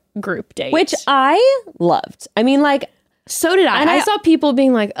her group date. which I loved. I mean, like, so did I. And I saw people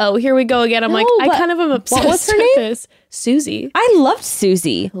being like, "Oh, here we go again." I'm like, I kind of am obsessed what's her with name? this. Susie. I loved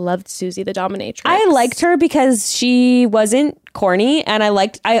Susie. Loved Susie, the dominatrix. I liked her because she wasn't corny, and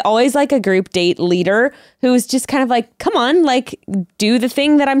I always like a group date leader who's just kind of like, come on, like, do the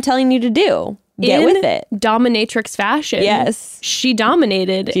thing that I'm telling you to do. Get with it. Dominatrix fashion. Yes. She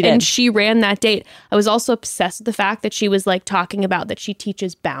dominated She did. and she ran that date. I was also obsessed with the fact that she was like talking about that she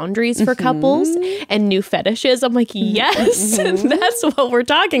teaches boundaries for couples and new fetishes. I'm like, yes, that's what we're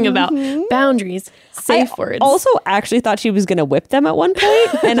talking about. Boundaries, safe words. I also actually thought she was going to whip them at one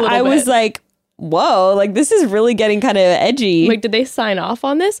point, and I was like, whoa, like, this is really getting kind of edgy. Like, did they sign off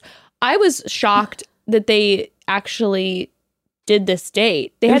on this? I was shocked that they actually did this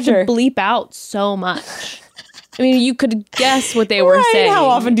date. They had to bleep out so much. I mean, you could guess what they were saying. How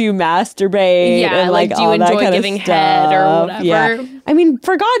often do you masturbate? Yeah, and like do you enjoy giving head or whatever? Yeah. I mean,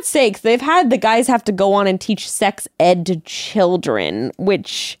 for God's sakes, they've had the guys have to go on and teach sex ed to children,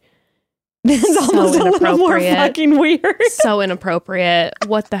 which is almost a little more fucking weird. So inappropriate.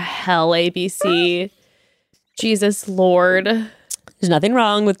 What the hell, ABC? Jesus Lord. There's nothing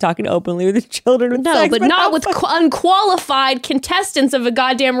wrong with talking openly with children with sex. But not with unqualified contestants of a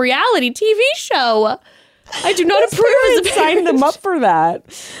goddamn reality TV show. I do not approve as a sign them up for that.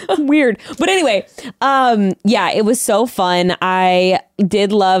 Weird. But anyway, yeah, it was so fun. I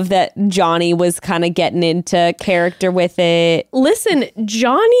did love that Johnny was kind of getting into character with it. Listen,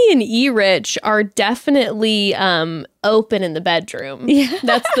 Johnny and E-Rich are definitely open in the bedroom. Yeah.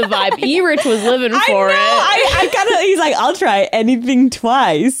 That's the vibe. E-Rich was living for it. I kind of, he's like, I'll try anything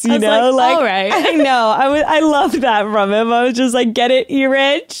twice, you know? Like, all right. I know. I loved that from him. I was just like, get it,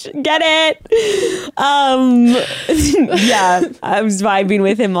 E-Rich, get it. Yeah, I was vibing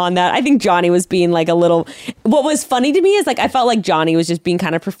with him on that. I think Johnny was being like a little, what was funny to me is like, I felt like Johnny was just being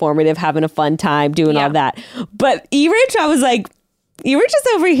kind of performative, having a fun time, doing all that. But E-Rich, I was like, E-Rich is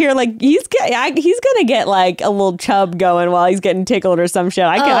over here like, he's gonna get like a little chub going while he's getting tickled or some shit.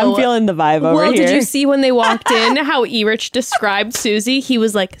 I'm feeling the vibe over here. Well, did you see when they walked in how E-Rich described Susie? He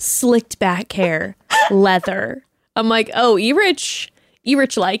was like, slicked back hair, leather. I'm like, oh, E-Rich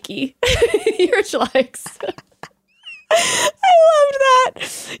likey. E-Rich likes. I loved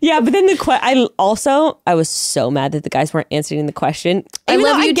that. Yeah, but then I was so mad that the guys weren't answering the question. I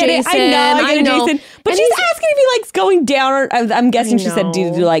love you, Jason. I know. Jason. But she's asking if he likes going down. I'm guessing she said,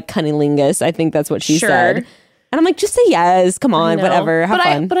 do like cunnilingus. I think that's what she said. And I'm like, just say yes. Come on, whatever. Have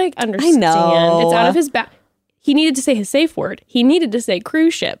fun. But I understand. I know. It's out of his he needed to say his safe word. He needed to say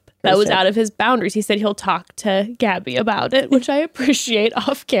cruise ship. That was out of his boundaries. He said he'll talk to Gabby about it, which I appreciate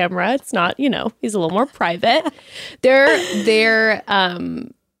off camera. It's not, he's a little more private. Their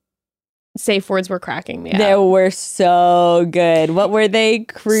safe words were cracking me up. They were so good. What were they?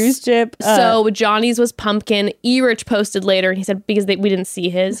 Cruise ship? So Johnny's was pumpkin. E-Rich posted later and he said, because we didn't see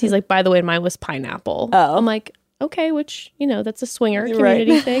his, he's like, by the way, mine was pineapple. Oh. I'm like, okay, which, that's a swinger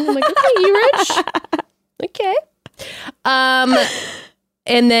community thing. I'm like, okay, E-Rich. Okay.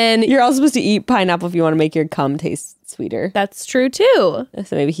 And then You're also supposed to eat pineapple if you want to make your cum taste sweeter. that's true too.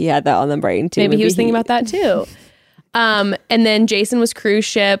 So maybe he had that on the brain too. Maybe he was thinking about that too. And then Jason was cruise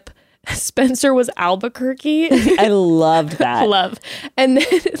ship. Spencer was Albuquerque. I loved that. Love. And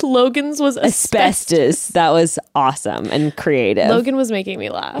then Logan's was Asbestos. That was awesome and creative. Logan was making me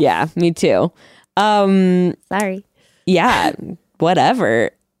laugh. Yeah, me too. Sorry. Yeah,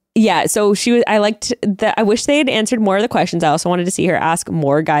 whatever. Yeah, so she was. I liked that. I wish they had answered more of the questions. I also wanted to see her ask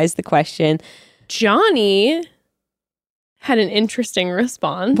more guys the question. Johnny had an interesting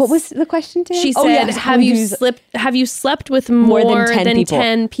response. What was the question to him? She said, "Have you slept with more than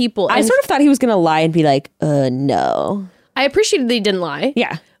 10 people?" I sort of thought he was gonna lie and be like, no. I appreciated that he didn't lie.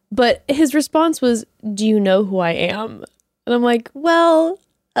 Yeah. But his response was, "Do you know who I am?" And I'm like, well,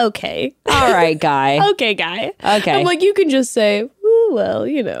 okay. All right, guy. Okay, guy. Okay. I'm like, you can just say, well,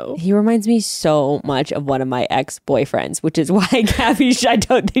 you know. He reminds me so much of one of my ex-boyfriends, which is why Gabby, I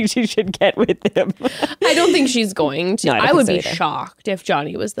don't think she should get with him. I don't think she's going to. No, I I would think be so either. shocked if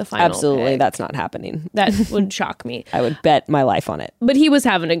Johnny was the final Absolutely. pick. That's not happening. That would shock me. I would bet my life on it. But he was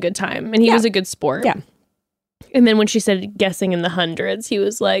having a good time, and he was a good sport. Yeah. And then when she said guessing in the hundreds, he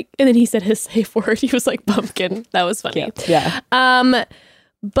was like, and then he said his safe word. He was like, pumpkin. That was funny. Yeah.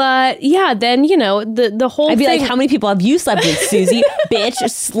 But yeah, then, you know, the whole I'd be thing. like, how many people have you slept with, Susie? Bitch,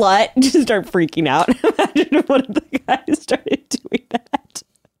 slut. Just start freaking out. Imagine if one of the guys started doing that.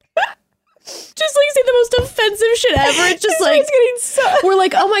 Just like say the most offensive shit ever. It's just like we're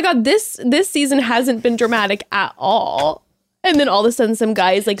like, oh my god, this season hasn't been dramatic at all. And then all of a sudden, some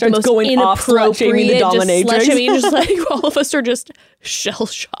guy is like Starts the most going off, slut-shaming the inappropriate, just dominatrix. slut-shaming, just like all of us are just shell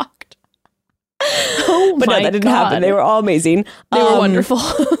shocked. Oh But my no, that didn't god, happen. They were all amazing. They were wonderful.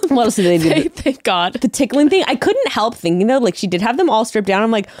 What else did they do? Thank God. The tickling thing, I couldn't help thinking though, like she did have them all stripped down. I'm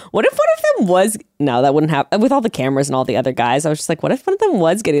like, what if one of them was, no, that wouldn't happen. With all the cameras and all the other guys, I was just like, what if one of them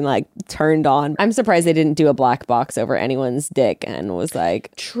was getting like turned on? I'm surprised they didn't do a black box over anyone's dick and was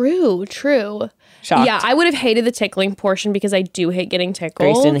like, True. shocked. Yeah, I would have hated the tickling portion because I do hate getting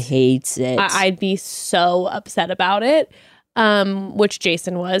tickled. Grayson hates it. I'd be so upset about it. Which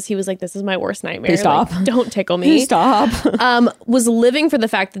Jason was. He was like, this is my worst nightmare. Please stop. Like, don't tickle me. Please stop. Was living for the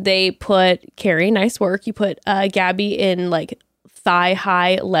fact that they put Carrie, nice work. You put Gabby in like thigh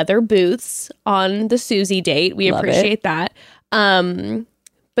high leather boots on the Susie date. We Love appreciate that.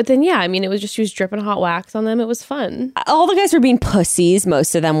 But then, yeah, I mean, it was just, she was dripping hot wax on them. It was fun. All the guys were being pussies.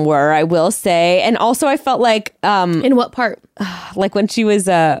 Most of them were, I will say. And also I felt like, In what part? like when she was,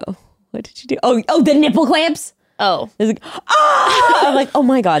 what did she do? Oh, the nipple clamps. Oh, It was like, ah! I'm like, oh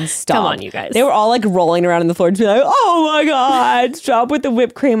my God, stop. Come on, you guys. They were all like rolling around on the floor to be like, oh my God, stop with the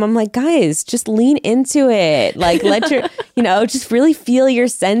whipped cream. I'm like, guys, just lean into it. Like, let your, just really feel your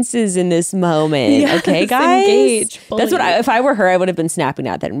senses in this moment. Yes, okay, guys? engage That's what fully. if I were her, I would have been snapping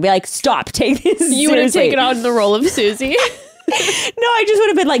at that and be like, stop, take this you would have seriously. taken on the role of Susie. No, I just would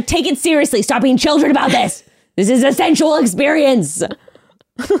have been like, take it seriously. Stop being children about this. This is a sensual experience.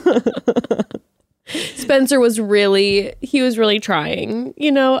 Spencer was really trying,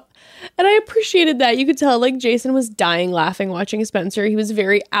 and I appreciated that. You could tell like Jason was dying laughing watching Spencer. He was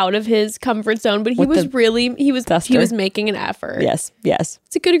very out of his comfort zone, but he was making an effort. Yes.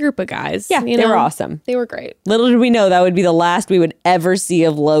 It's a good group of guys. Yeah, they were awesome. They were great. Little did we know that would be the last we would ever see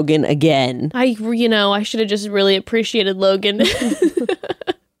of Logan again. I should have just really appreciated Logan.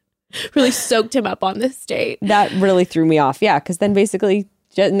 Really soaked him up on this date. That really threw me off. Yeah, because then basically,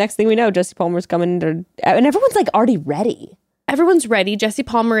 next thing we know, Jesse Palmer's coming and everyone's like already ready. Everyone's ready. Jesse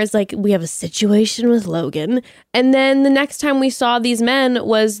Palmer is like, we have a situation with Logan. And then the next time we saw these men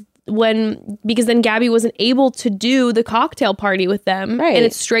was because then Gabby wasn't able to do the cocktail party with them. Right. And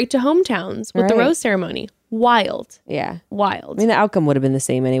it's straight to hometowns with the Right. rose ceremony. Wild. Yeah. Wild. I mean, the outcome would have been the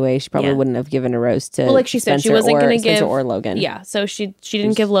same anyway. She probably wouldn't have given a rose to Well, like she said, she Spencer wasn't going to give Spencer or Logan. Yeah, so she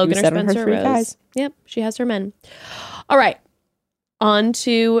didn't give Logan or set on her Spencer a three rose. guys. Yep, she has her men. All right, on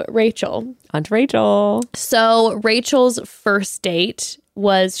to Rachel. So Rachel's first date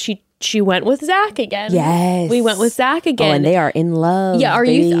was she went with Zach again. Yes. We went with Zach again. Oh, and they are in love. Yeah, are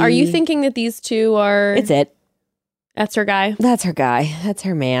you thinking that these two are? It's it. That's her guy. That's her guy. That's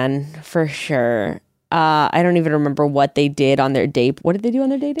her man for sure. I don't even remember what they did on their date. What did they do on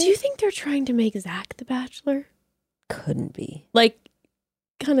their date? Do you think they're trying to make Zach the Bachelor? Couldn't be. Like,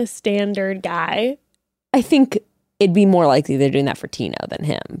 kind of standard guy. I think it'd be more likely they're doing that for Tino than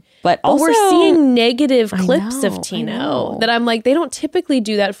him. But also, we're seeing negative I clips know, of I Tino know. that I'm like, they don't typically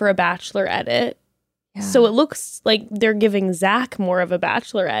do that for a Bachelor edit. Yeah. So it looks like they're giving Zach more of a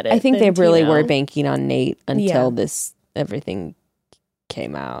Bachelor edit. I think than they really Tino. were banking on Nate until Yeah. everything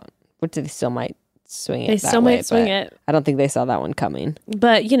came out. Which they still might swing it. They that still way, might swing but it. I don't think they saw that one coming.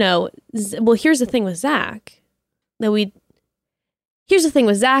 But, well, here's the thing with Zach that we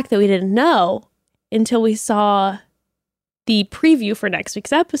didn't know until we saw the preview for next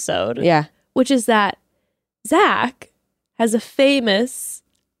week's episode. Yeah. Which is that Zach has a famous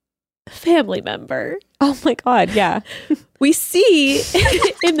family member. Oh my God, yeah. We see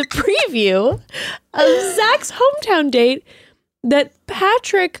in the preview of Zach's hometown date that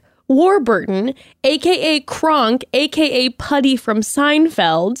Patrick Warburton, aka Kronk, aka Putty from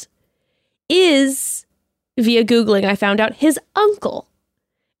Seinfeld, is, via Googling, I found out, his uncle.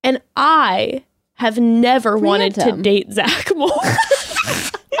 And I have never wanted to date Zach more.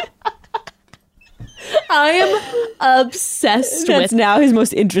 I am obsessed with. That's now his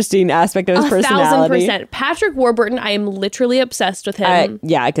most interesting aspect of his personality. 1,000%. Patrick Warburton, I am literally obsessed with him.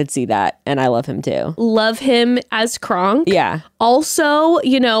 I could see that. And I love him too. Love him as Kronk. Yeah. Also,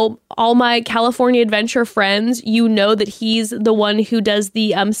 all my California Adventure friends, that he's the one who does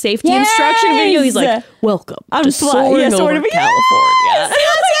the safety instruction video. He's like, welcome to soaring over California. Yes.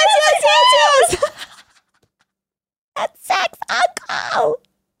 That's Zach's uncle.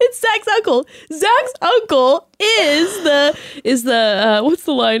 It's Zach's uncle. Zach's uncle is the what's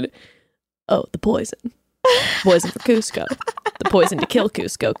the line? Oh, the poison. Poison for Cusco. The poison to kill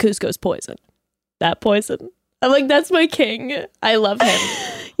Cusco. Cusco's poison. That poison. I'm like, that's my king. I love him.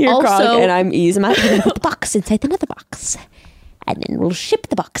 You're also, Kronk and I'm Ease. We're gonna put the box inside another box, and then we'll ship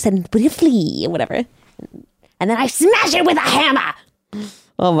the box and put a flea or whatever, and then I smash it with a hammer.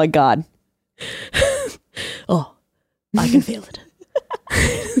 Oh my God. Oh, I can feel it.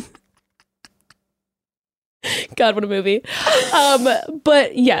 God, what a movie.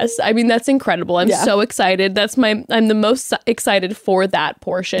 But yes, I mean, that's incredible. I'm so excited. I'm the most excited for that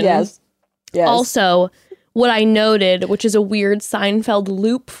portion. Yes. Also, what I noted, which is a weird Seinfeld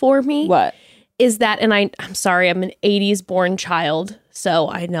loop for me. What? Is that, and I'm sorry, I'm an 80s born child, so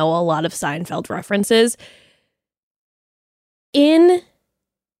I know a lot of Seinfeld references. In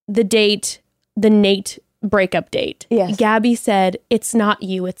the Nate breakup date, yes, Gabby said, "It's not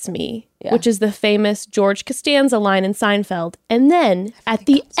you, it's me," which is the famous George Costanza line in Seinfeld. And then at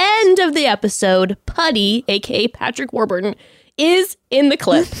the end of the episode, Putty, aka Patrick Warburton, is in the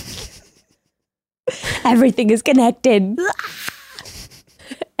clip. Everything is connected.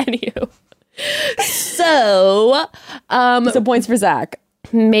 Anywho, so points for Zach.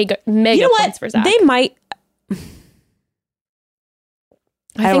 Mega points for Zach. They might.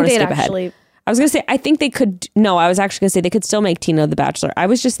 I think they'd actually. I was going to say, I think they could. No, I was actually going to say they could still make Tino the Bachelor. I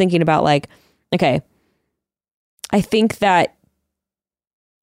was just thinking about okay, I think that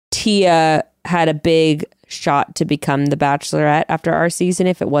Tia had a big shot to become the Bachelorette after our season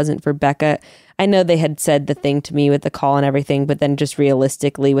if it wasn't for Becca. I know they had said the thing to me with the call and everything, but then just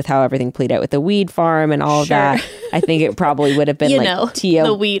realistically with how everything played out with the weed farm and all of that, I think it probably would have been Tia.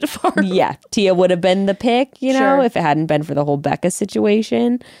 The weed farm. Yeah, Tia would have been the pick, if it hadn't been for the whole Becca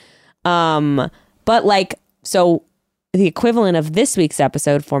situation. But so the equivalent of this week's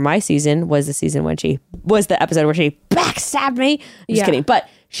episode for my season was the episode where she backstabbed me. I'm just kidding. But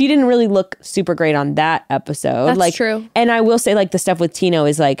she didn't really look super great on that episode. That's true. And I will say the stuff with Tino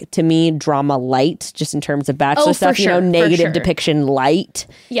is to me, drama light, just in terms of Bachelor stuff, negative depiction light.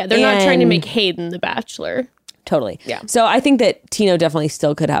 Yeah. They're not trying to make Hayden the Bachelor. Totally. Yeah. So I think that Tino definitely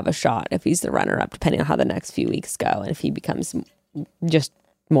still could have a shot if he's the runner up, depending on how the next few weeks go. And if he becomes just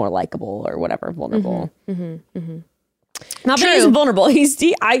more likable or whatever, vulnerable. Not that he's vulnerable. He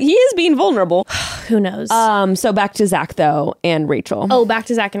is being vulnerable. Who knows? So back to Zach though and Rachel. Oh, back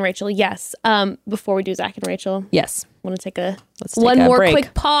to Zach and Rachel. Yes. Before we do Zach and Rachel, yes, want to take let's one take a more break.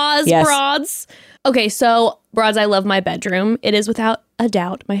 quick pause, yes. Broads. Okay, so Broads, I love my bedroom. It is without a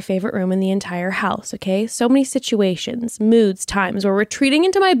doubt my favorite room in the entire house. Okay, so many situations, moods, times where retreating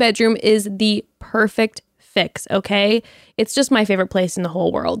into my bedroom is the perfect fix. Okay, it's just my favorite place in the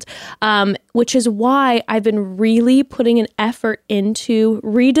whole world, which is why I've been really putting an effort into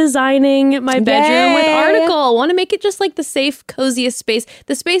redesigning my bedroom with Article. Want to make it just the safe, coziest space,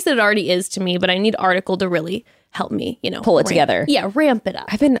 the space that it already is to me, but I need Article to really help me, pull it together. Yeah, ramp it up.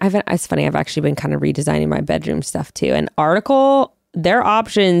 It's funny, I've actually been kind of redesigning my bedroom stuff too, and Article, their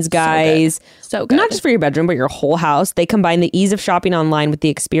options, guys. So good. Not just for your bedroom, but your whole house. They combine the ease of shopping online with the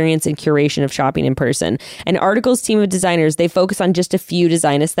experience and curation of shopping in person. And Article's team of designers, they focus on just a few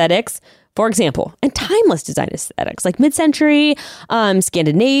design aesthetics, for example, and timeless design aesthetics like mid-century,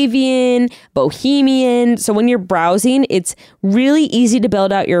 Scandinavian, bohemian. So when you're browsing, it's really easy to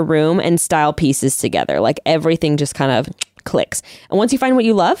build out your room and style pieces together. Everything just kind of clicks. And once you find what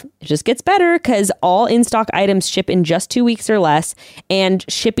you love, it just gets better because all in-stock items ship in just 2 weeks or less, and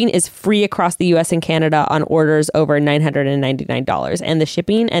shipping is free across the US and Canada on orders over $999. And the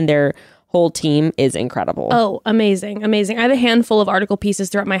shipping and their whole team is incredible. Oh, amazing. Amazing. I have a handful of article pieces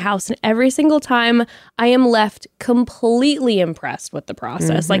throughout my house, and every single time I am left completely impressed with the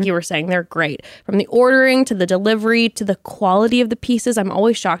process. Like you were saying, they're great. From the ordering to the delivery to the quality of the pieces, I'm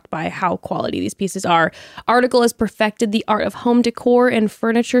always shocked by how quality these pieces are. Article has perfected the art of home decor and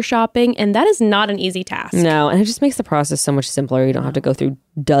furniture shopping, and that is not an easy task. No, and it just makes the process so much simpler. You don't have to go through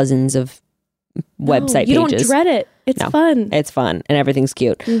dozens of website you pages. Don't dread it. It's fun. It's fun and everything's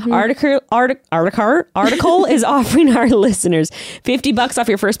cute. Article is offering our listeners $50 off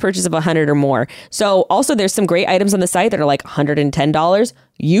your first purchase of 100 or more. So also there's some great items on the site that are like $110.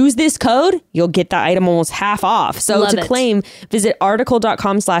 Use this code, you'll get that item almost half off. So to claim, visit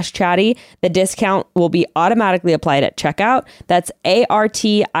article.com/chatty. The discount will be automatically applied at checkout. That's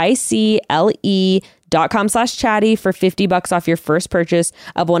article.com/chatty for $50 off your first purchase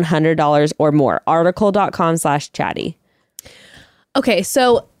of $100 or more. Article.com/chatty. Okay,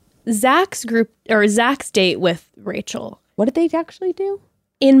 so Zach's date with Rachel. What did they actually do?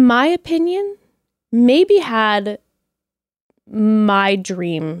 In my opinion, maybe had my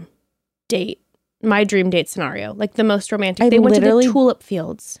dream date scenario, like the most romantic. They went to the tulip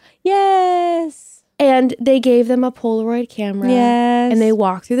fields. Yes. And they gave them a Polaroid camera. Yes. And they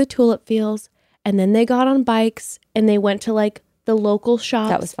walked through the tulip fields. And then they got on bikes and they went to like the local shops.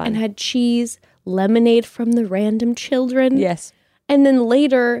 That was fun. And had cheese, lemonade from the random children. Yes. And then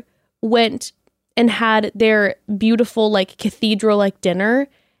later went and had their beautiful like cathedral like dinner.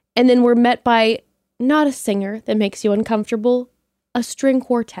 And then were met by not a singer that makes you uncomfortable, a string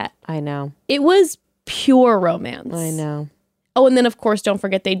quartet. I know. It was pure romance. I know. Oh, and then of course, don't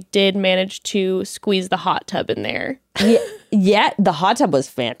forget they did manage to squeeze the hot tub in there. Yeah, the hot tub was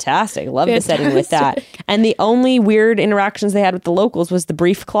fantastic. Love the setting with that. And the only weird interactions they had with the locals was the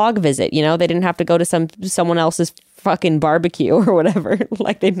brief clog visit. You know, they didn't have to go to someone else's fucking barbecue or whatever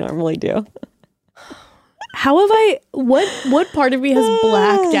like they normally do. How have what part of me has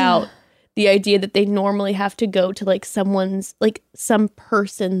blacked out the idea that they normally have to go to like some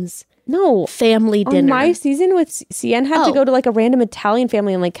person's family dinner? On my season with CN had to go to like a random Italian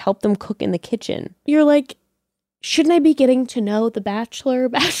family and like help them cook in the kitchen. You're like, shouldn't I be getting to know the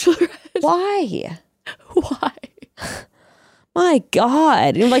bachelorette? Why? Why? My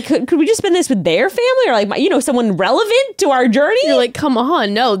God. You're like, could we just spend this with their family or like, someone relevant to our journey? You're like, come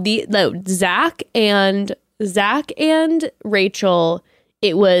on. No, Zach and Rachel,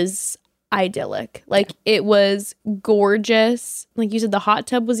 it was idyllic. Like it was gorgeous. Like you said, the hot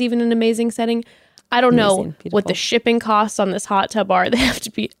tub was even an amazing setting. I don't know what the shipping costs on this hot tub are. They have to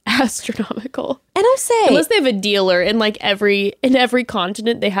be astronomical. And I'll say, unless they have a dealer in like every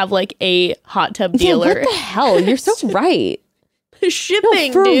continent, they have like a hot tub dealer. Yeah, what the hell? You're so right.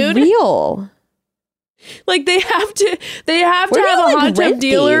 Shipping, for dude. Real. Like they have to have a hot tub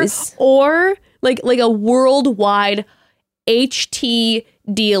dealer or like a worldwide HT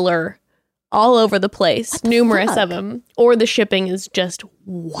dealer all over the place. Numerous of them. Or the shipping is just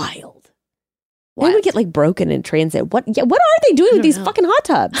wild. They would get like broken in transit. What are they doing with these fucking hot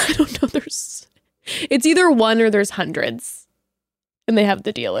tubs? I don't know. It's either one or there's hundreds. And they have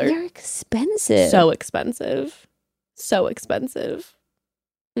the dealer. They're expensive. So expensive. So expensive.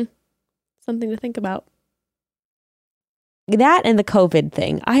 Something to think about. That and the COVID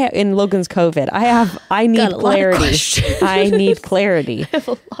thing. In Logan's COVID. I need clarity. I need clarity. I have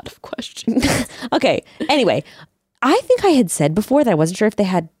a lot of questions. Okay. Anyway, I think I had said before that I wasn't sure if they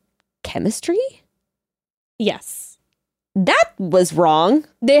had chemistry. Yes. That was wrong.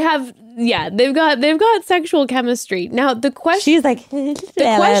 They've got sexual chemistry. Now the question she's like the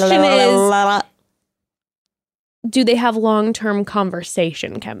question is, do they have long-term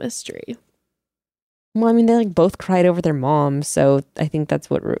conversation chemistry? Well, I mean, they like both cried over their mom, so I think that's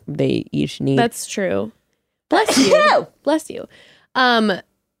what they each need. That's true. Bless you. Bless you. Yeah,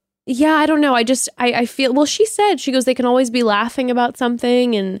 I don't know. I feel, well, she goes, they can always be laughing about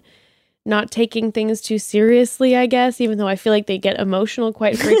something and not taking things too seriously, I guess, even though I feel like they get emotional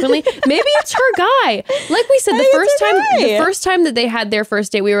quite frequently. Maybe it's her guy. Like we said, the first time that they had their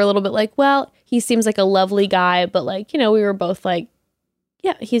first date, we were a little bit like, well, he seems like a lovely guy, but like, we were both like,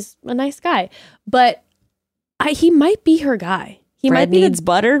 yeah, he's a nice guy. But he might be her guy. Brad needs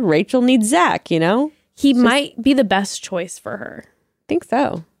butter. Rachel needs Zach, He might be the best choice for her. I think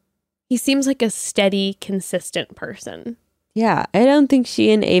so. He seems like a steady, consistent person. Yeah, I don't think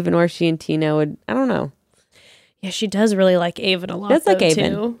she and Avon or she and Tino would, I don't know. Yeah, she does really like Avon a lot. She does like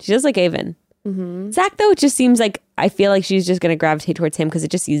Avon. She does like Avon. Zach, though, it just seems like I feel like she's just going to gravitate towards him because it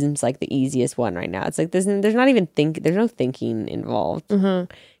just seems like the easiest one right now. It's like there's not even there's no thinking involved.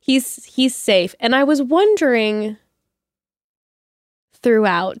 He's safe. And I was wondering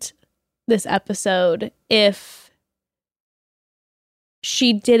throughout this episode if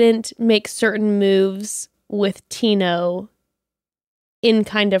she didn't make certain moves with Tino in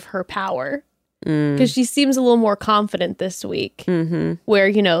kind of her power. Because she seems a little more confident this week, where,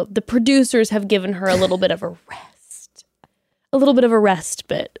 you know, the producers have given her a little bit of a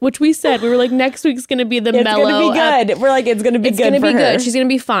respite, which we said, we were like, next week's going to be the mellow. It's going to be good. We're like, it's going to be good for her. It's going to be good. She's going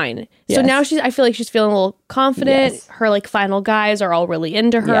to be fine. Yes. So now I feel like she's feeling a little confident. Yes. Her like final guys are all really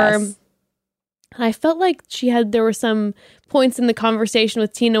into her. Yes. And I felt like there were some points in the conversation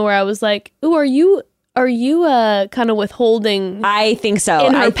with Tina where I was like, ooh, are you kind of withholding? I think so.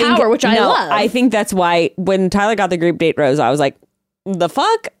 In her power, which I love. I think that's why when Tyler got the group date rose, I was like, the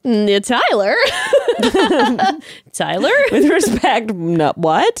fuck? Tyler? Tyler? With respect, no,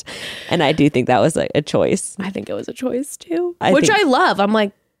 what? And I do think that was like a choice. I think it was a choice too. I love. I'm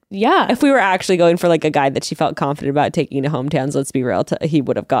like, yeah. If we were actually going for like a guy that she felt confident about taking to hometowns, let's be real, he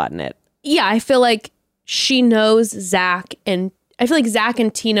would have gotten it. Yeah, I feel like she knows Zach, and I feel like Zach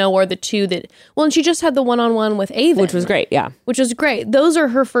and Tino are the two that, well, and she just had the one-on-one with Avon. Which was great, yeah. Which was great. Those are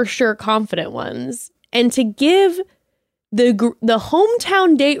her for sure confident ones. And to give the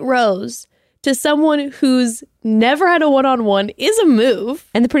hometown date rose to someone who's never had a one-on-one is a move.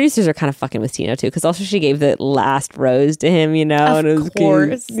 And the producers are kind of fucking with Tino too, because also she gave the last rose to him, you know. Of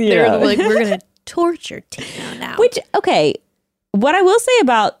course. They're like, we're going to torture Tino now. Which, okay, what I will say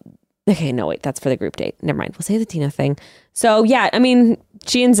about... Okay, no, wait, that's for the group date. Never mind. We'll say the Tina thing. So, yeah, I mean,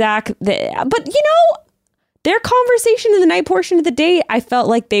 she and Zach, but, you know, their conversation in the night portion of the date, I felt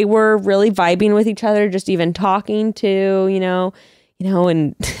like they were really vibing with each other, just even talking to, you know,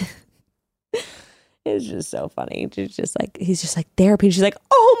 and it's just so funny. It's just like, he's just like, therapy. And she's like,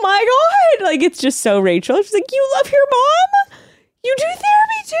 oh my God. Like, it's just so Rachel. She's like, you love your mom? You do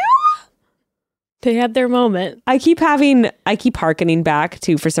therapy too? They had their moment. I keep hearkening back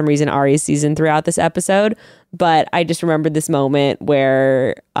to, for some reason, Ari's season throughout this episode. But I just remembered this moment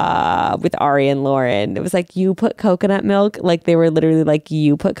where with Ari and Lauren, it was like, you put coconut milk. Like they were literally like,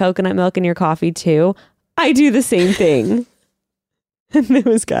 you put coconut milk in your coffee too. I do the same thing. And it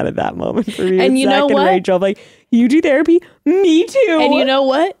was kind of that moment for me. And you know Zach what? And Rachel, I'm like, you do therapy? Me too. And you know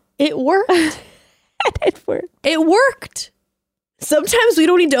what? It worked. It worked. It worked. Sometimes we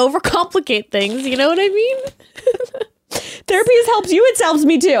don't need to overcomplicate things. You know what I mean? Therapy has helped you. It helps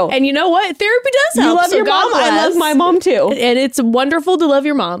me too. And you know what? Therapy does help. You love your mom. I love my mom too. And it's wonderful to love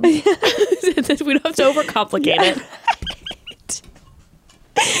your mom. We don't have to overcomplicate it.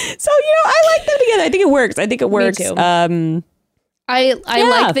 So, you know, I like them together. I think it works. Me too. I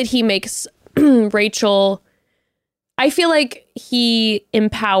like that he makes Rachel. I feel like he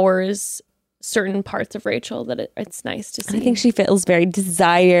empowers certain parts of Rachel that it's nice to see. I think she feels very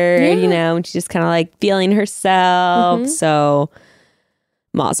desired, you know, and she's just kind of like feeling herself. So,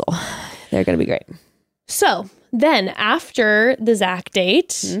 mazel. They're going to be great. So, then after the Zach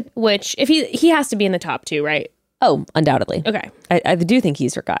date, which if he has to be in the top 2, right? Oh, undoubtedly. Okay. I do think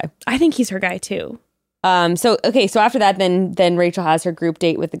he's her guy. I think he's her guy too. So after that, then Rachel has her group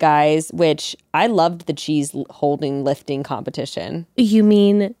date with the guys, which I loved the cheese holding lifting competition. You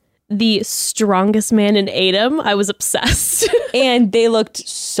mean the strongest man in Adam? I was obsessed. And they looked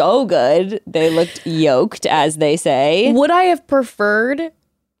so good. They looked yoked, as they say. Would I have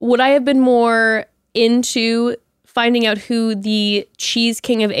been more into finding out who the cheese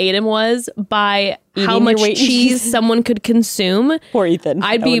king of Adam was by how much cheese someone could consume? Poor Ethan.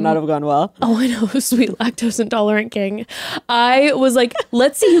 That would not have gone well. Oh, I know. Sweet lactose intolerant king. I was like,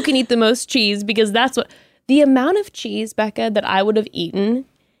 let's see who can eat the most cheese, because that's what the amount of cheese, Becca, that I would have eaten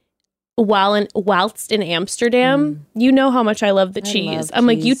whilst in Amsterdam. You know how much I love the cheese. I'm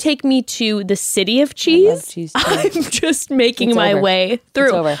like, you take me to the city of cheese. I love cheese too. I'm just making my way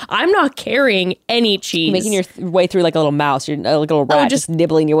through. I'm not carrying any cheese. Making your way through like a little mouse. You're like a little rat, just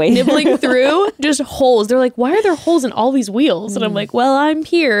nibbling your way. Nibbling through, just holes. They're like, why are there holes in all these wheels? And I'm like, well, I'm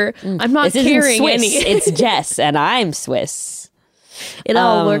here. I'm not carrying any. It's Jess, and I'm Swiss. It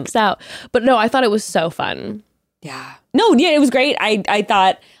all works out. But no, I thought it was so fun. Yeah. No, yeah, it was great. I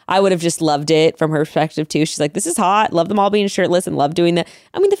thought I would have just loved it from her perspective too. She's like, this is hot. Love them all being shirtless and love doing that.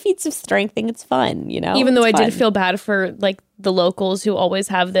 I mean, the feats of strength thing, it's fun, you know? Even though I fun. did feel bad for like the locals who always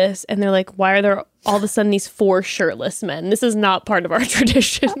have this, and they're like, why are there all of a sudden these 4 shirtless men? This is not part of our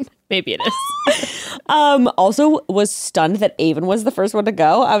tradition. Maybe it is. Also was stunned that Avon was the first one to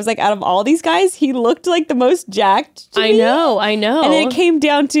go. I was like, out of all these guys, he looked like the most jacked to me. I know. And then it came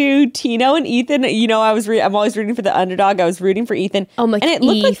down to Tino and Ethan. You know, I'm always rooting for the underdog. I was rooting for Ethan. Oh my! And it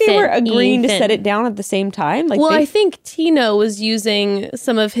looked like they were agreeing to set it down at the same time. Like, well, I think Tino was using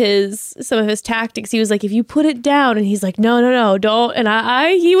some of his tactics. He was like, if you put it down, and he's like, no, don't.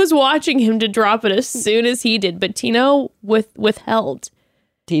 And he was watching him to drop it as soon as he did, but Tino withheld.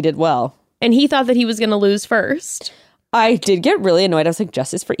 He did well. And he thought that he was going to lose first. I did get really annoyed. I was like,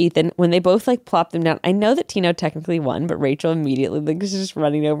 justice for Ethan. When they both like plopped them down. I know that Tino technically won, but Rachel immediately like was just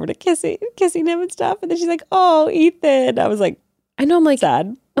running over to kissing him and stuff. And then she's like, oh, Ethan. I was like, I know, I'm like,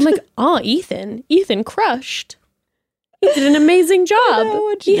 sad. I'm like, oh, Ethan crushed. He did an amazing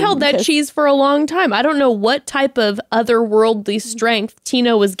job. He held that cheese for a long time. I don't know what type of otherworldly strength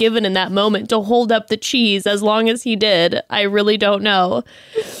Tino was given in that moment to hold up the cheese as long as he did. I really don't know.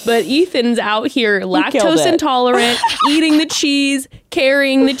 But Ethan's out here lactose intolerant, eating the cheese,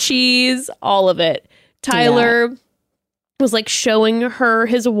 carrying the cheese, all of it. Tyler was like showing her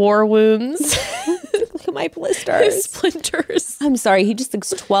his war wounds. Look at my blisters. His splinters. I'm sorry. He just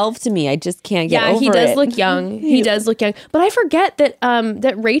looks 12 to me. I just can't get over it. Yeah, he does look young. He does look young. But I forget that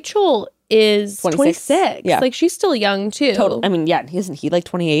that Rachel is 26. Yeah. Like, she's still young, too. I mean, yeah. Isn't he like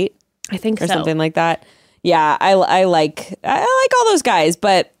 28? I think or so. something like that. Yeah, I like all those guys.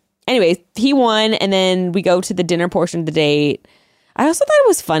 But anyway, he won. And then we go to the dinner portion of the date. I also thought it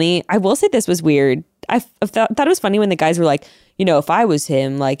was funny. I will say this was weird. I thought it was funny when the guys were like, you know, if I was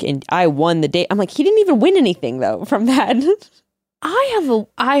him, like, and I won the date. I'm like, he didn't even win anything though from that.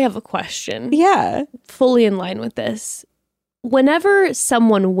 I have a question. Yeah. Fully in line with this. Whenever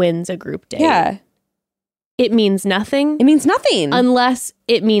someone wins a group date, it means nothing. It means nothing. Unless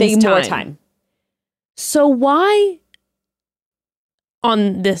it means more time. So why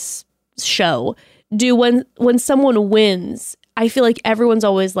on this show do when someone wins, I feel like everyone's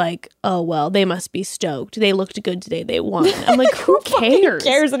always like, oh, well, they must be stoked. They looked good today. They won. I'm like, who cares? Who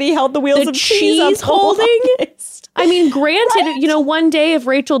cares that he held the wheels of cheese holding? I mean, granted, right? You know, one day if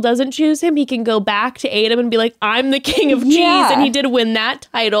Rachel doesn't choose him, he can go back to Adam and be like, I'm the king of cheese. And he did win that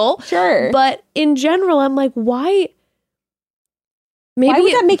title. Sure. But in general, I'm like, why? Why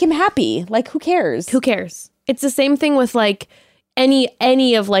would that make him happy? Like, who cares? Who cares? It's the same thing with like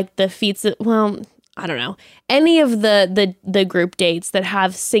any of like the feats that, well, I don't know. Any of the group dates that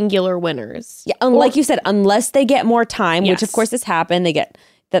have singular winners. Yeah, like you said, unless they get more time, which of course has happened. They get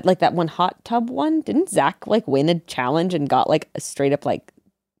that one hot tub one. Didn't Zach like win a challenge and got like a straight up like,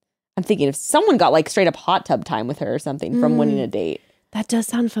 I'm thinking if someone got like straight up hot tub time with her or something from winning a date. That does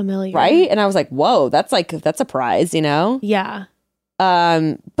sound familiar. Right? And I was like, whoa, that's a prize, you know? Yeah.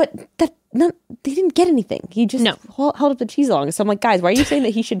 But they didn't get anything. He just held up the cheese along. So I'm like, guys, why are you saying that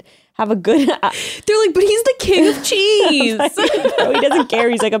he should have a good... They're like, but he's the king of cheese. Like, no, he doesn't care.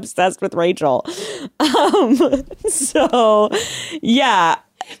 He's like obsessed with Rachel. So, yeah.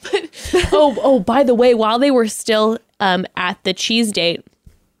 But, by the way, while they were still at the cheese date,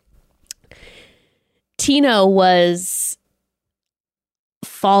 Tino was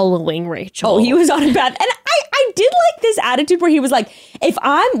following Rachel. Oh, he was on a bad... And I did like this attitude where he was like,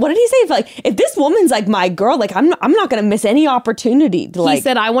 what did he say? If this woman's like my girl, like I'm not going to miss any opportunity to like... He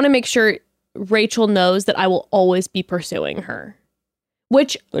said, I want to make sure Rachel knows that I will always be pursuing her.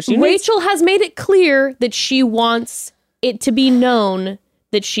 Which Rachel has made it clear that she wants it to be known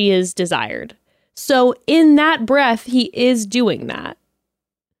that she is desired. So in that breath, he is doing that.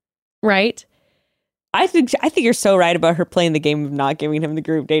 Right? I think you're so right about her playing the game of not giving him the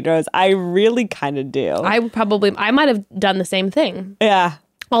group date rose. I really kind of do. I might have done the same thing. Yeah.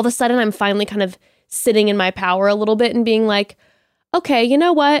 All of a sudden, I'm finally kind of sitting in my power a little bit and being like, okay, you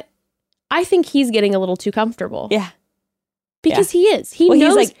know what? I think he's getting a little too comfortable. Yeah. Because he is. He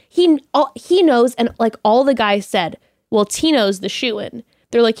knows. He knows. And like all the guys said, well, Tino's the shoo-in.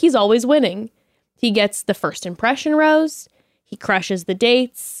 They're like, he's always winning. He gets the first impression rose. He crushes the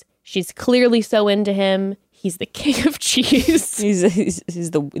dates. She's clearly so into him. He's the king of cheese. he's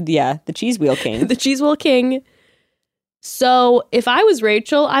the cheese wheel king. The cheese wheel king. So if I was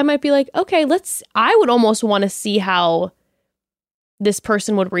Rachel, I might be like, okay, I would almost want to see how this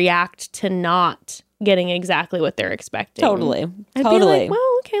person would react to not getting exactly what they're expecting. Totally. I'd be like,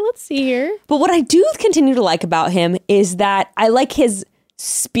 well, okay, let's see here. But what I do continue to like about him is that I like his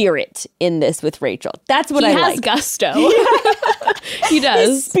spirit in this with Rachel. That's what I like. He has gusto. He does.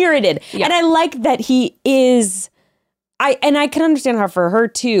 He's spirited. Yeah. And I like that he is... I can understand how for her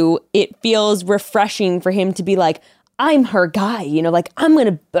too, it feels refreshing for him to be like, I'm her guy, you know, like I'm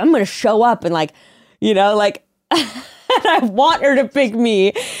gonna show up and like, you know, like and I want her to pick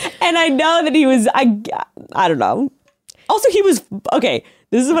me. And I know that he was, I don't know. Also, he was, okay,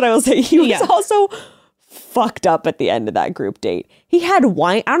 this is what I will say. He was also fucked up at the end of that group date. He had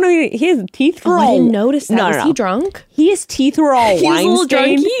wine. I don't know. His teeth were all. I didn't notice that. No, Was he drunk? His teeth were all He was a wine little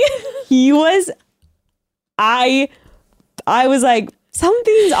stained. drunky. He was. I was like,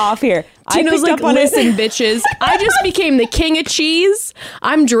 something's off here. Tino's like, listen, bitches, I just became the king of cheese.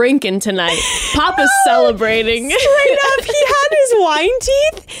 I'm drinking tonight. Papa's celebrating. Straight up, he had his wine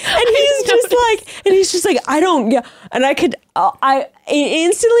teeth, and he's just like, I don't. Yeah, and I could.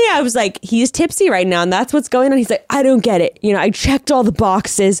 Instantly, I was like, he's tipsy right now, and that's what's going on. He's like, I don't get it. You know, I checked all the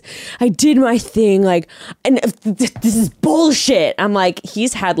boxes. I did my thing. Like, and this is bullshit. I'm like,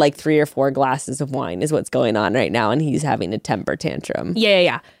 he's had like 3 or 4 glasses of wine is what's going on right now, and he's having a temper tantrum.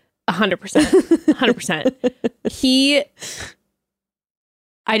 Yeah. 100%. 100%.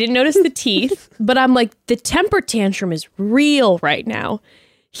 I didn't notice the teeth, but I'm like, the temper tantrum is real right now.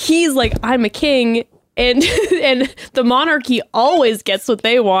 He's like, I'm a king. And the monarchy always gets what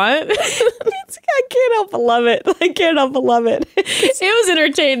they want. I can't help but love it. It was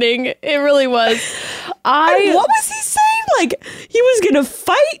entertaining. It really was. What was he saying? Like, he was going to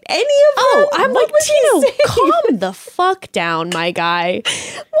fight any of them? Oh, I'm like, Tino, calm the fuck down, my guy.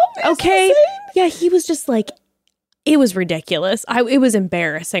 What was he saying? Yeah, he was just like, it was ridiculous. It was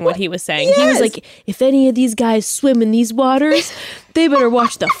embarrassing what he was saying. Yes. He was like, if any of these guys swim in these waters, they better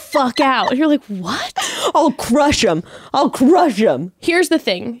watch the fuck out. And you're like, what? I'll crush them. Here's the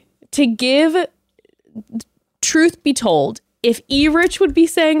thing. To give truth be told, if E-Rich would be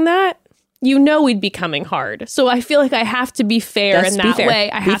saying that, you know we'd be coming hard. So I feel like I have to be fair in that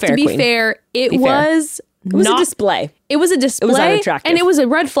way. I have to be fair. It was a display. It was a display. It was unattractive. And it was a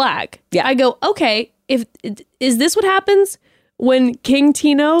red flag. Yeah. I go, okay, is this what happens when King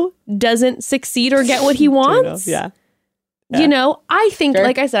Tino doesn't succeed or get what he wants? Yeah. You know, I think, Sure.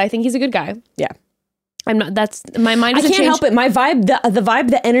 like I said, I think he's a good guy. Yeah. I'm not, that's, my mind I doesn't can't change. help it. My vibe, the vibe,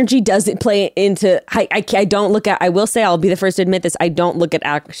 the energy doesn't play into, I don't look at, I will say, I'll be the first to admit this, I don't look at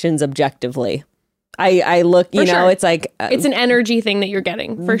actions objectively. I look, you know, sure. it's like... it's an energy thing that you're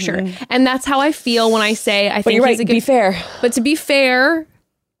getting, for sure. And that's how I feel when I say, I think you're he's right, a good... be fair. But to be fair,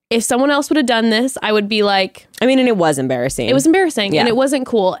 if someone else would have done this, I would be like... I mean, and it was embarrassing. It was embarrassing, Yeah. and it wasn't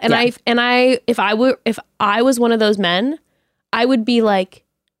cool. And if I was one of those men, I would be like,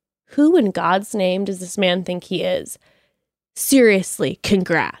 who in God's name does this man think he is? Seriously,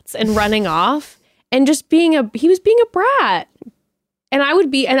 congrats. And running off and just he was being a brat. And I would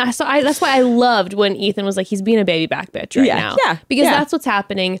be, and that's why I loved when Ethan was like, he's being a baby back bitch right now. Yeah. Because that's what's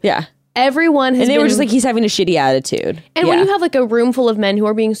happening. Yeah. Everyone has And they were just like, he's having a shitty attitude. And when you have like a room full of men who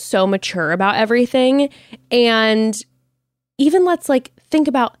are being so mature about everything, and even let's think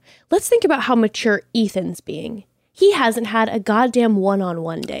about how mature Ethan's being. He hasn't had a goddamn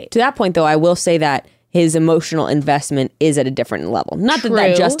one-on-one date. To that point, though, I will say that his emotional investment is at a different level. Not True.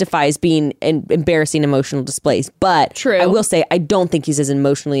 that justifies being embarrassing emotional displays, but True. I will say I don't think he's as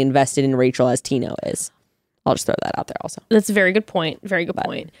emotionally invested in Rachel as Tino is. I'll just throw that out there also. That's a very good point. Very good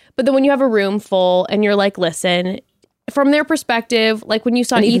point. But then when you have a room full and you're like, listen, from their perspective, like when you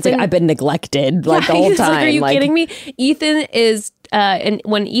saw Ethan... Like, I've been neglected the whole time. Like, are you kidding me? Ethan is... and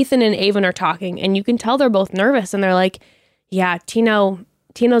when Ethan and Avon are talking, and you can tell they're both nervous, and they're like, yeah,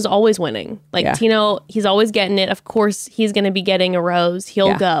 Tino's always winning. Like, Tino, he's always getting it. Of course, he's going to be getting a rose.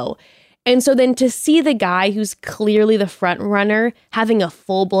 He'll go. And so then to see the guy who's clearly the front runner having a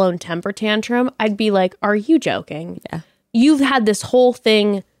full-blown temper tantrum, I'd be like, are you joking? Yeah. You've had this whole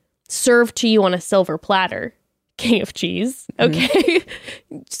thing served to you on a silver platter, king of cheese. Okay?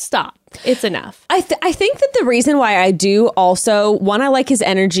 Stop. It's enough. I think that the reason why I do also, one, I like his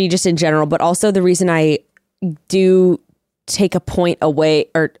energy just in general, but also the reason I do take a point away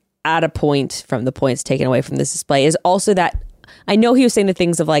or add a point from the points taken away from this display is also that I know he was saying the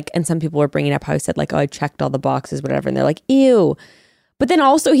things of like, and some people were bringing up how he said like, oh, I checked all the boxes, whatever. And they're like, ew. But then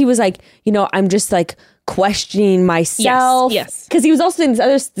also he was like, you know, I'm just like questioning myself. Yes. Because he was also saying this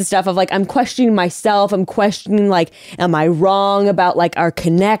other stuff of like, I'm questioning myself. I'm questioning like, am I wrong about like our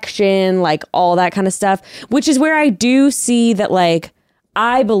connection? Like all that kind of stuff, which is where I do see that like,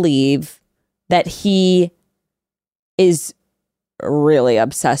 I believe that he is really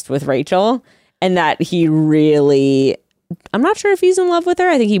obsessed with Rachel and that he really... I'm not sure if he's in love with her.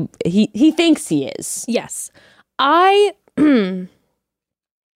 I think he thinks he is. Yes. I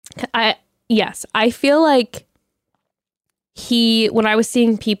feel like when I was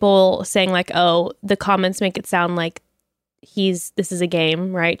seeing people saying like, oh, the comments make it sound like this is a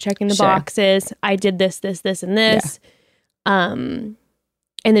game, right? Checking the boxes. I did this, and this. Yeah. And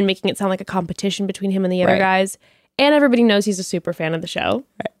then making it sound like a competition between him and the other guys. And everybody knows he's a super fan of the show.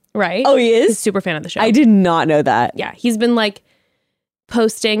 Right. right? Oh, he is? He's a super fan of the show. I did not know that. Yeah, he's been like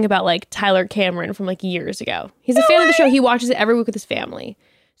posting about like Tyler Cameron from like years ago. He's a fan of the show. He watches it every week with his family.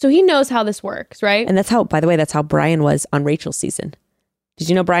 So he knows how this works, right? And that's how, by the way, that's how Brian was on Rachel's season. Did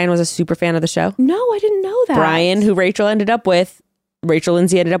you know Brian was a super fan of the show? No, I didn't know that. Brian, who Rachel Lindsay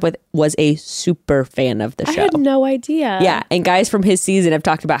ended up with, was a super fan of the show. I had no idea. Yeah, and guys from his season have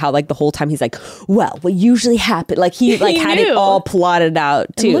talked about how like the whole time he's like, well, what usually happened? Like he like had it all plotted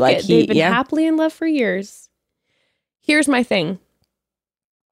out too. And look like at, they've been happily in love for years. Here's my thing.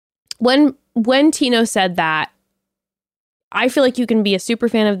 When Tino said that, I feel like you can be a super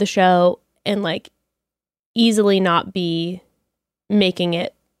fan of the show and like easily not be making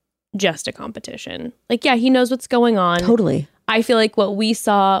it just a competition. Like, yeah, he knows what's going on. Totally. I feel like what we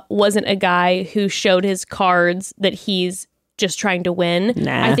saw wasn't a guy who showed his cards that he's just trying to win.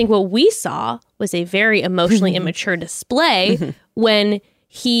 Nah. I think what we saw was a very emotionally immature display when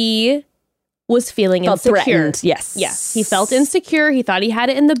he was feeling insecure. Threatened. Yes. Yes. He felt insecure. He thought he had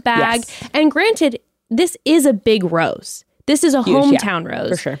it in the bag. Yes. And granted, this is a big rose. This is a hometown rose.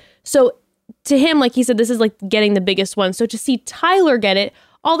 For sure. So to him, like he said, this is like getting the biggest one. So to see Tyler get it,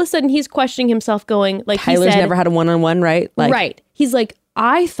 all of a sudden he's questioning himself going, like Tyler's he said, never had a one-on-one, right? Like, right. He's like,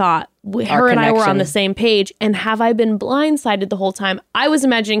 I thought her and I were on the same page. And have I been blindsided the whole time? I was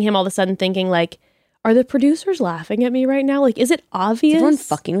imagining him all of a sudden thinking like, are the producers laughing at me right now? Like, is it obvious? Is everyone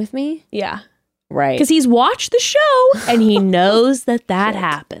fucking with me? Yeah. Right. Because he's watched the show and he knows that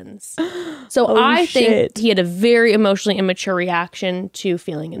happens. So I think he had a very emotionally immature reaction to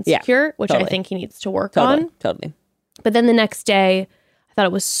feeling insecure, which I think he needs to work on. Totally. But then the next day, I thought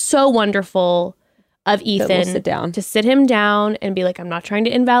it was so wonderful of Ethan to sit him down and be like, I'm not trying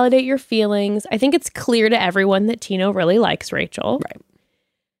to invalidate your feelings. I think it's clear to everyone that Tino really likes Rachel. Right.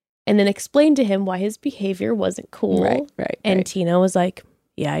 And then explain to him why his behavior wasn't cool. Right. And Tino was like,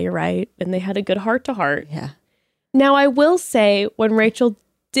 yeah, you're right. And they had a good heart to heart. Yeah. Now, I will say when Rachel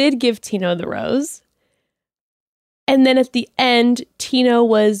did give Tino the rose, and then at the end, Tino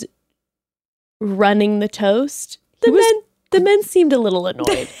was running the toast, the men seemed a little annoyed.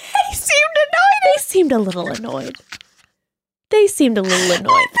 They seemed a little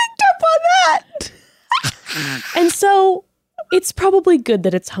annoyed. I picked up on that. And so it's probably good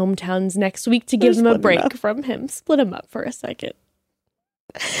that it's hometowns next week to give them a break from him. Split them up for a second.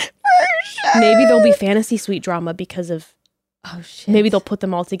 Maybe there'll be fantasy suite drama because of maybe they'll put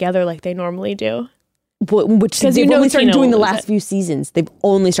them all together like they normally do. Which they've only started doing the last few seasons. They've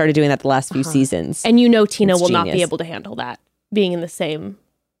only started doing that the last few seasons. And Tina will not be able to handle that being in the same,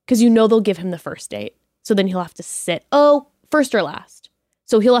 because they'll give him the first date. So then he'll have to sit. Oh, first or last.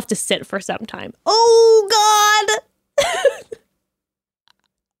 So he'll have to sit for some time. Oh God.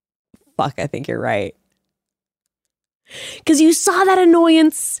 Fuck, I think you're right. Because you saw that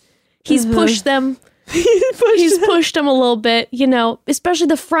annoyance. He's pushed them. He's pushed them a little bit, especially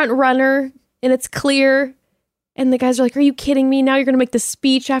the front runner, and it's clear. And the guys are like, are you kidding me? Now you're going to make the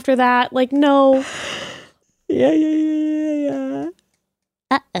speech after that? Like, no. Yeah.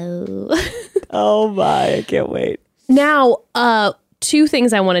 Uh-oh. Oh my, I can't wait. Now, two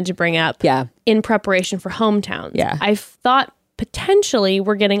things I wanted to bring up in preparation for hometowns. Yeah. I thought potentially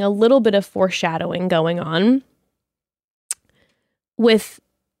we're getting a little bit of foreshadowing going on with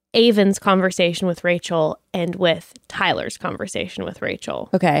Avon's conversation with Rachel and with Tyler's conversation with Rachel.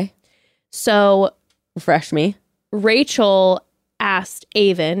 Okay. So refresh me. Rachel asked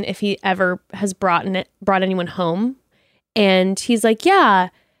Avon if he ever has brought anyone home. And he's like, yeah.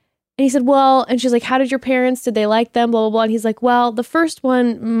 And he said, well, and she's like, how did your parents, did they like them? Blah, blah, blah. And he's like, well, the first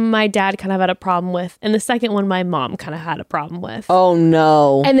one, my dad kind of had a problem with. And the second one, my mom kind of had a problem with. Oh,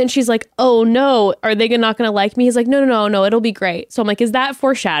 no. And then she's like, oh, no, are they not going to like me? He's like, no, it'll be great. So I'm like, is that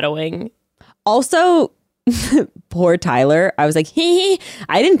foreshadowing? Also, poor Tyler. I was like,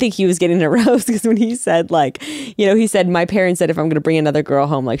 I didn't think he was getting a rose because when he said he said, my parents said if I'm going to bring another girl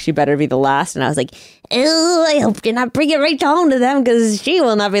home, like she better be the last. And I was like, oh, I hope you're not bringing Rachel home to them because she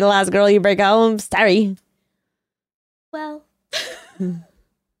will not be the last girl you bring home. Sorry. Well,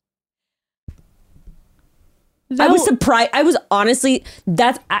 I was surprised. I was honestly,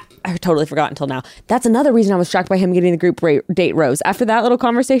 I totally forgot until now. That's another reason I was shocked by him getting the group date rose. After that little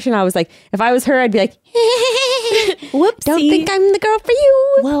conversation, I was like, if I was her, I'd be like, whoopsie. Don't think I'm the girl for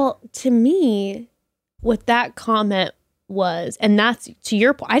you. Well, to me, what that comment was, and that's to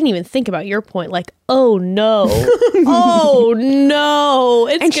your point, I didn't even think about your point, like, oh no. Oh no.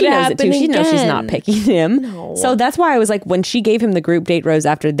 It's and she knows it too. She knows she's not picking him. No. So that's why I was like, when she gave him the group date rose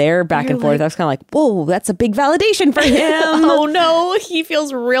after their back and forth, I was kind of like, whoa, that's a big validation for him. Oh no, he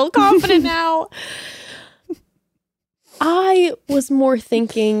feels real confident now. I was more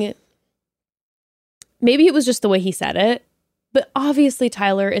thinking maybe it was just the way he said it, but obviously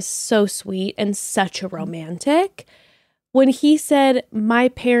Tyler is so sweet and such a romantic. When he said, my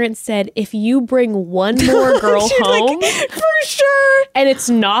parents said, if you bring one more girl home, like, for sure, and it's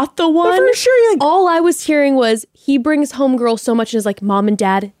not the one, for sure, like, all I was hearing was he brings home girls so much and is like, Mom and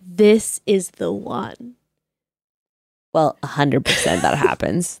Dad, this is the one. well, 100% that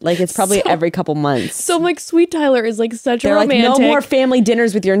happens. Like, it's probably every couple months. So I'm like, sweet Tyler is like such they're a romantic. like, no more family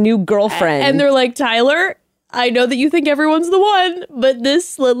dinners with your new girlfriend. And they're like, Tyler, I know that you think everyone's the one, but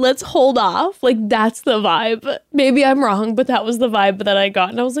let's hold off. Like, that's the vibe. Maybe I'm wrong, but that was the vibe that I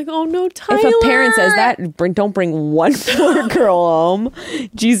got. And I was like, oh no, Tyler. If a parent says that, don't bring one more girl home.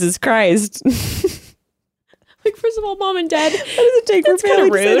 Jesus Christ. Like, first of all, Mom and Dad, what does it take for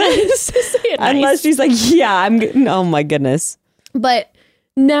family to say that? Unless she's like, yeah, oh my goodness. But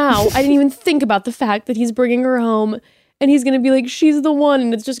now I didn't even think about the fact that he's bringing her home and he's going to be like, she's the one.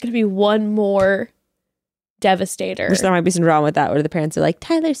 And it's just going to be one more devastator. Which there might be some drama with that, where the parents are like,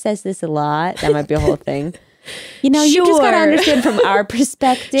 Tyler says this a lot. That might be a whole thing. You know, you just got to understand from our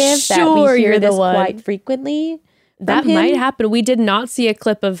perspective that we hear this quite frequently. That might happen. We did not see a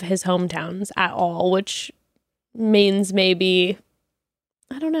clip of his hometowns at all, which means maybe,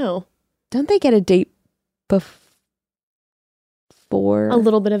 I don't know. Don't they get a date before? A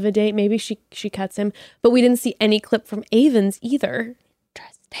little bit of a date. Maybe she cuts him. But we didn't see any clip from Avon's either.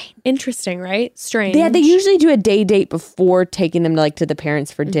 Interesting, right? Strange. Yeah, they usually do a date before taking them to the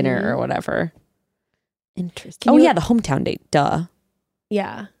parents for dinner or whatever. Interesting. Yeah, the hometown date. Duh.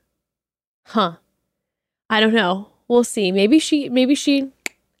 Yeah. Huh. I don't know. We'll see. Maybe she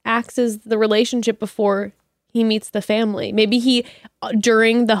acts as the relationship before he meets the family. Maybe he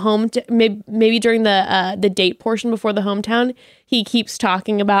during the maybe during the date portion before the hometown, he keeps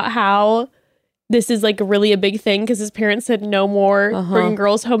talking about how this is like really a big thing because his parents said no more bringing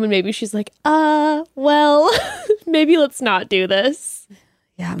girls home, and maybe she's like, well, maybe let's not do this.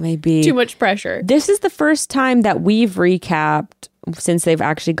 Yeah, maybe. Too much pressure. This is the first time that we've recapped since they've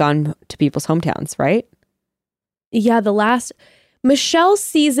actually gone to people's hometowns, right? Yeah, the last Michelle's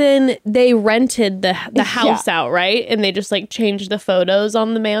season, they rented the house out, right? And they just changed the photos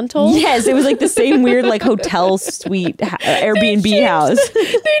on the mantle. Yes, it was the same weird hotel suite Airbnb house.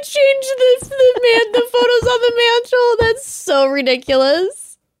 They changed the photos on the mantle. That's so ridiculous.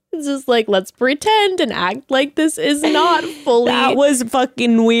 It's just let's pretend and act like this is not fully. That was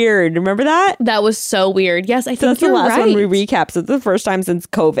fucking weird. Remember that? That was so weird. Yes, I think that's the last one we recapped. So it's the first time since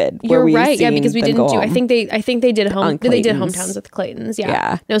COVID. You're right. Yeah, because we didn't do. I think they did They did hometowns with Clayton's.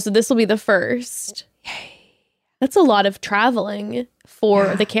 Yeah. No, so this will be the first. Yay. That's a lot of traveling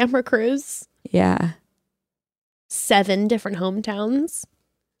for the camera cruise. Yeah. 7 different hometowns.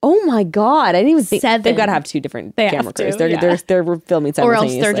 Oh my God. I didn't even think 7. They've got to have 2 different camera crews. They're filming simultaneously. Or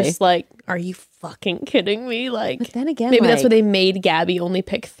else they're just are you fucking kidding me? But then again, maybe that's why they made Gabby only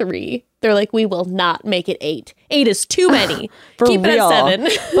pick 3. They're like, we will not make it 8. 8 is too many. Keep real. it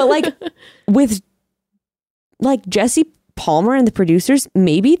at 7. But with Jesse Palmer and the producers,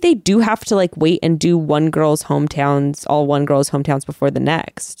 maybe they do have to wait and do all one girl's hometowns before the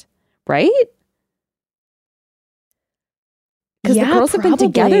next. Right? Because the girls have been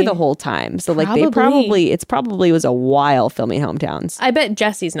together the whole time. So it probably was a while filming hometowns. I bet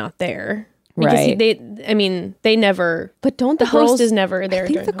Jesse's not there. Because they never. But don't the host is never there. I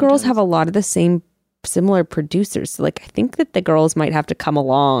think the girls have a lot of the similar producers. So I think that the girls might have to come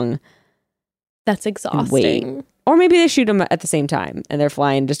along. That's exhausting. Wait. Or maybe they shoot them at the same time and they're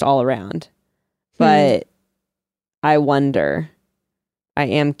flying just all around. But I wonder. I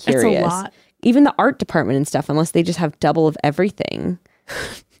am curious. That's a lot. Even the art department and stuff, unless they just have double of everything.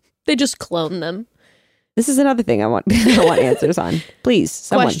 They just clone them. This is another thing I want answers on. Please,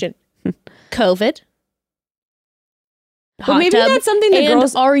 someone. Question. COVID. But maybe that's something that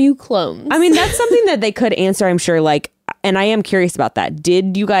girls... are you clones? I mean, that's something that they could answer, I'm sure. And I am curious about that.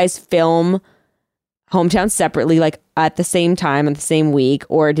 Did you guys film hometowns separately, at the same time, in the same week?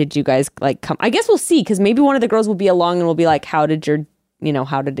 Or did you guys, come... I guess we'll see, because maybe one of the girls will be along and will be like, how did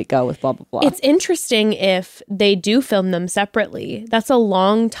it go with blah, blah, blah. It's interesting if they do film them separately. That's a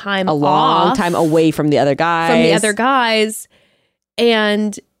long time long time away from the other guys.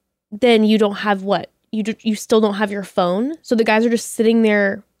 And then you don't have you still don't have your phone. So the guys are just sitting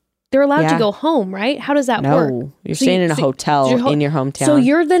there. They're allowed to go home, right? How does that work? No, you're staying in a hotel in your hometown. So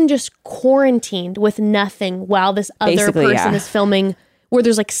you're then just quarantined with nothing while this other person is filming where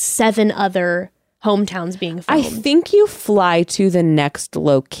there's 7 other hometowns being filmed. I think you fly to the next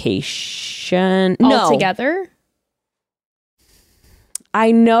location. All together?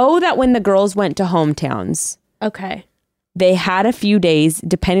 I know that when the girls went to hometowns. Okay. they had a few days,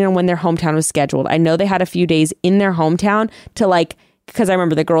 depending on when their hometown was scheduled. I know they had a few days in their hometown to like, because I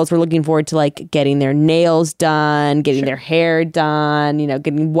remember the girls were looking forward to like getting their nails done, getting their hair done, you know,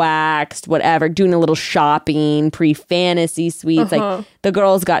 getting waxed, whatever, doing a little shopping, pre-fantasy suites. Like the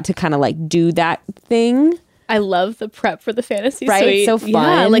girls got to kind of like do that thing. I love the prep for the fantasy right? suite. So fun.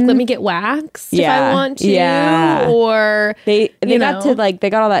 Yeah, like let me get waxed if I want to. Yeah. Or they got to like, they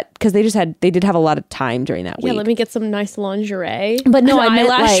got all that because they did have a lot of time during that week. Yeah, let me get some nice lingerie. But no, an I meant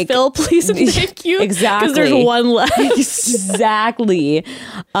eyelash like, fill, please and thank you. Exactly. Because there's one left. Exactly.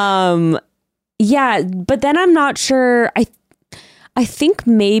 Yeah, but then I'm not sure. I think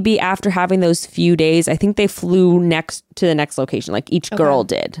maybe after having those few days, I think they flew next to the next location. Like each girl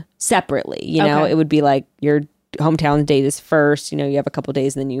did separately. You know, it would be like your hometown date is first. You know, you have a couple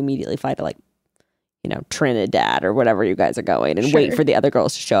days and then you immediately fly to like, you know, Trinidad or whatever you guys are going and wait for the other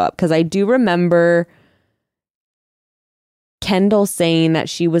girls to show up. Because I do remember Kendall saying that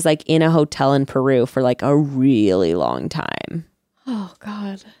she was like in a hotel in Peru for like a really long time. Oh,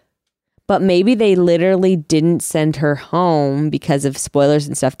 God. But maybe they literally didn't send her home because of spoilers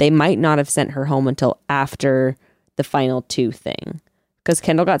and stuff. They might not have sent her home until after the final 2 thing. Because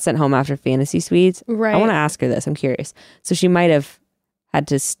Kendall got sent home after Fantasy Suites. Right. I want to ask her this. I'm curious. So she might have had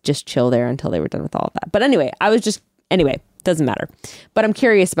to just chill there until they were done with all of that. But anyway, doesn't matter. But I'm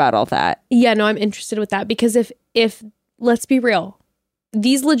curious about all that. Yeah, no, I'm interested with that. Because if let's be real,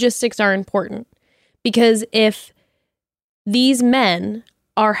 these logistics are important. Because if these men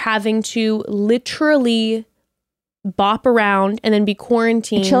are having to literally bop around and then be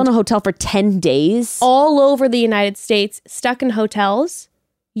quarantined. Chill in a hotel for 10 days. All over the United States, stuck in hotels,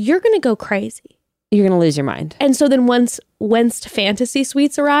 you're going to go crazy. You're going to lose your mind. And so then once Fantasy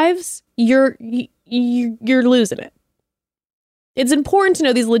Suites arrives, you're losing it. It's important to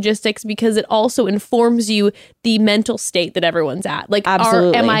know these logistics because it also informs you the mental state that everyone's at. Like,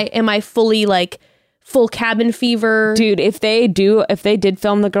 absolutely. Am I fully like full cabin fever? Dude, if they did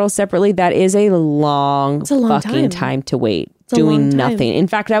film the girls separately, that is a long fucking time to wait doing nothing. In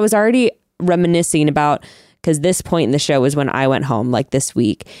fact, I was already reminiscing about, because this point in the show was when I went home, like this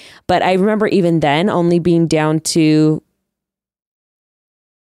week. But I remember even then only being down to,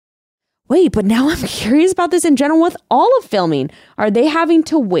 wait, but now I'm curious about this in general with all of filming. Are they having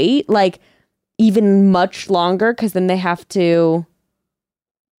to wait like even much longer? Because then they have to...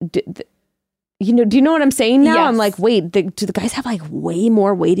 do you know what I'm saying now? Yes. I'm like, wait, do the guys have like way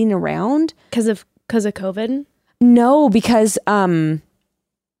more waiting around? Because of COVID? No, because,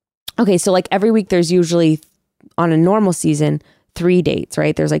 okay, so like every week there's usually, on a normal season, 3 dates,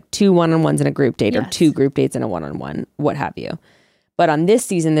 right? There's like 2 one-on-ones and a group date, or 2 group dates and a one-on-one, what have you. But on this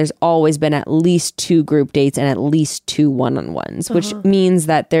season, there's always been at least 2 group dates and at least 2 one-on-ones, which means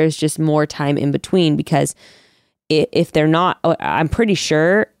that there's just more time in between, because if they're not, I'm pretty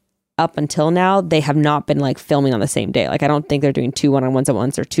sure up until now, they have not been like filming on the same day. Like I don't think they're doing 2 one-on-ones at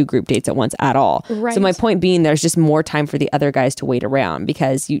once or 2 group dates at once at all. Right. So my point being, there's just more time for the other guys to wait around,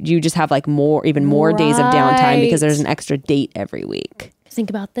 because you just have like even more days of downtime because there's an extra date every week.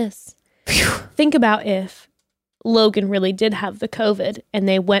 Think about this. Think about if Logan really did have the COVID and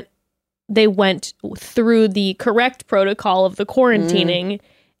they went through the correct protocol of the quarantining,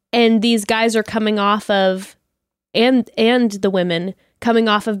 and these guys are coming off of, and the women coming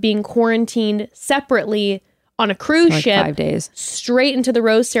off of being quarantined separately on a cruise ship, 5 days, straight into the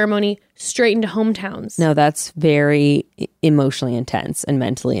rose ceremony, straight into hometowns. No, that's very emotionally intense and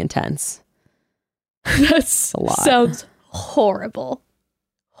mentally intense. That's a lot. Sounds horrible.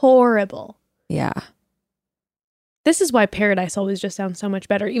 Yeah. This is why Paradise always just sounds so much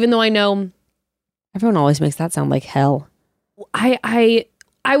better, even though I know everyone always makes that sound like hell.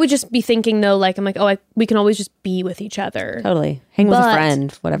 I would just be thinking though, like, I'm like, we can always just be with each other. Totally. Hang with a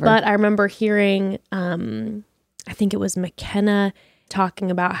friend, whatever. But I remember hearing, I think it was McKenna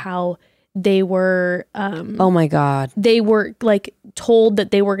talking about how they were, oh my God. They were like told that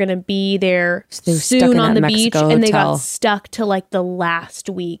they were going to be there soon on the beach, and they got stuck to like the last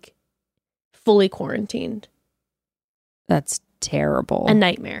week, fully quarantined. That's terrible. A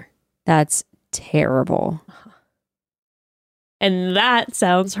nightmare. That's terrible. And that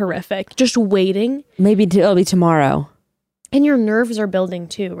sounds horrific. Just waiting. Maybe it'll be tomorrow. And your nerves are building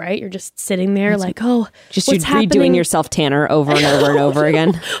too, right? You're just sitting there like, just you're redoing yourself Tanner over and over and over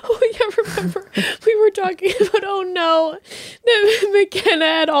again. Oh, yeah, remember we were talking about, that McKenna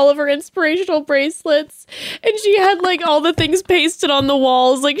had all of her inspirational bracelets, and she had like all the things pasted on the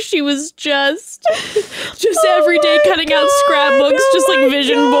walls. Like she was just every day cutting out scrapbooks, just like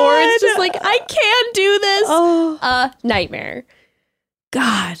vision boards, just like, I can do this. Nightmare.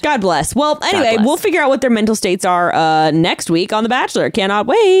 God bless. Well, anyway, bless. we'll figure out what their mental states are next week on The Bachelor. Cannot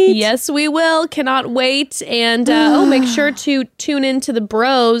wait. Yes, we will. Cannot wait. And make sure to tune into the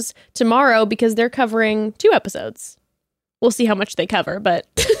Bros tomorrow because they're covering 2 episodes. We'll see how much they cover, but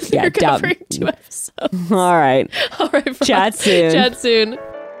they're covering 2 episodes. All right. All right. Chat soon. Chat soon.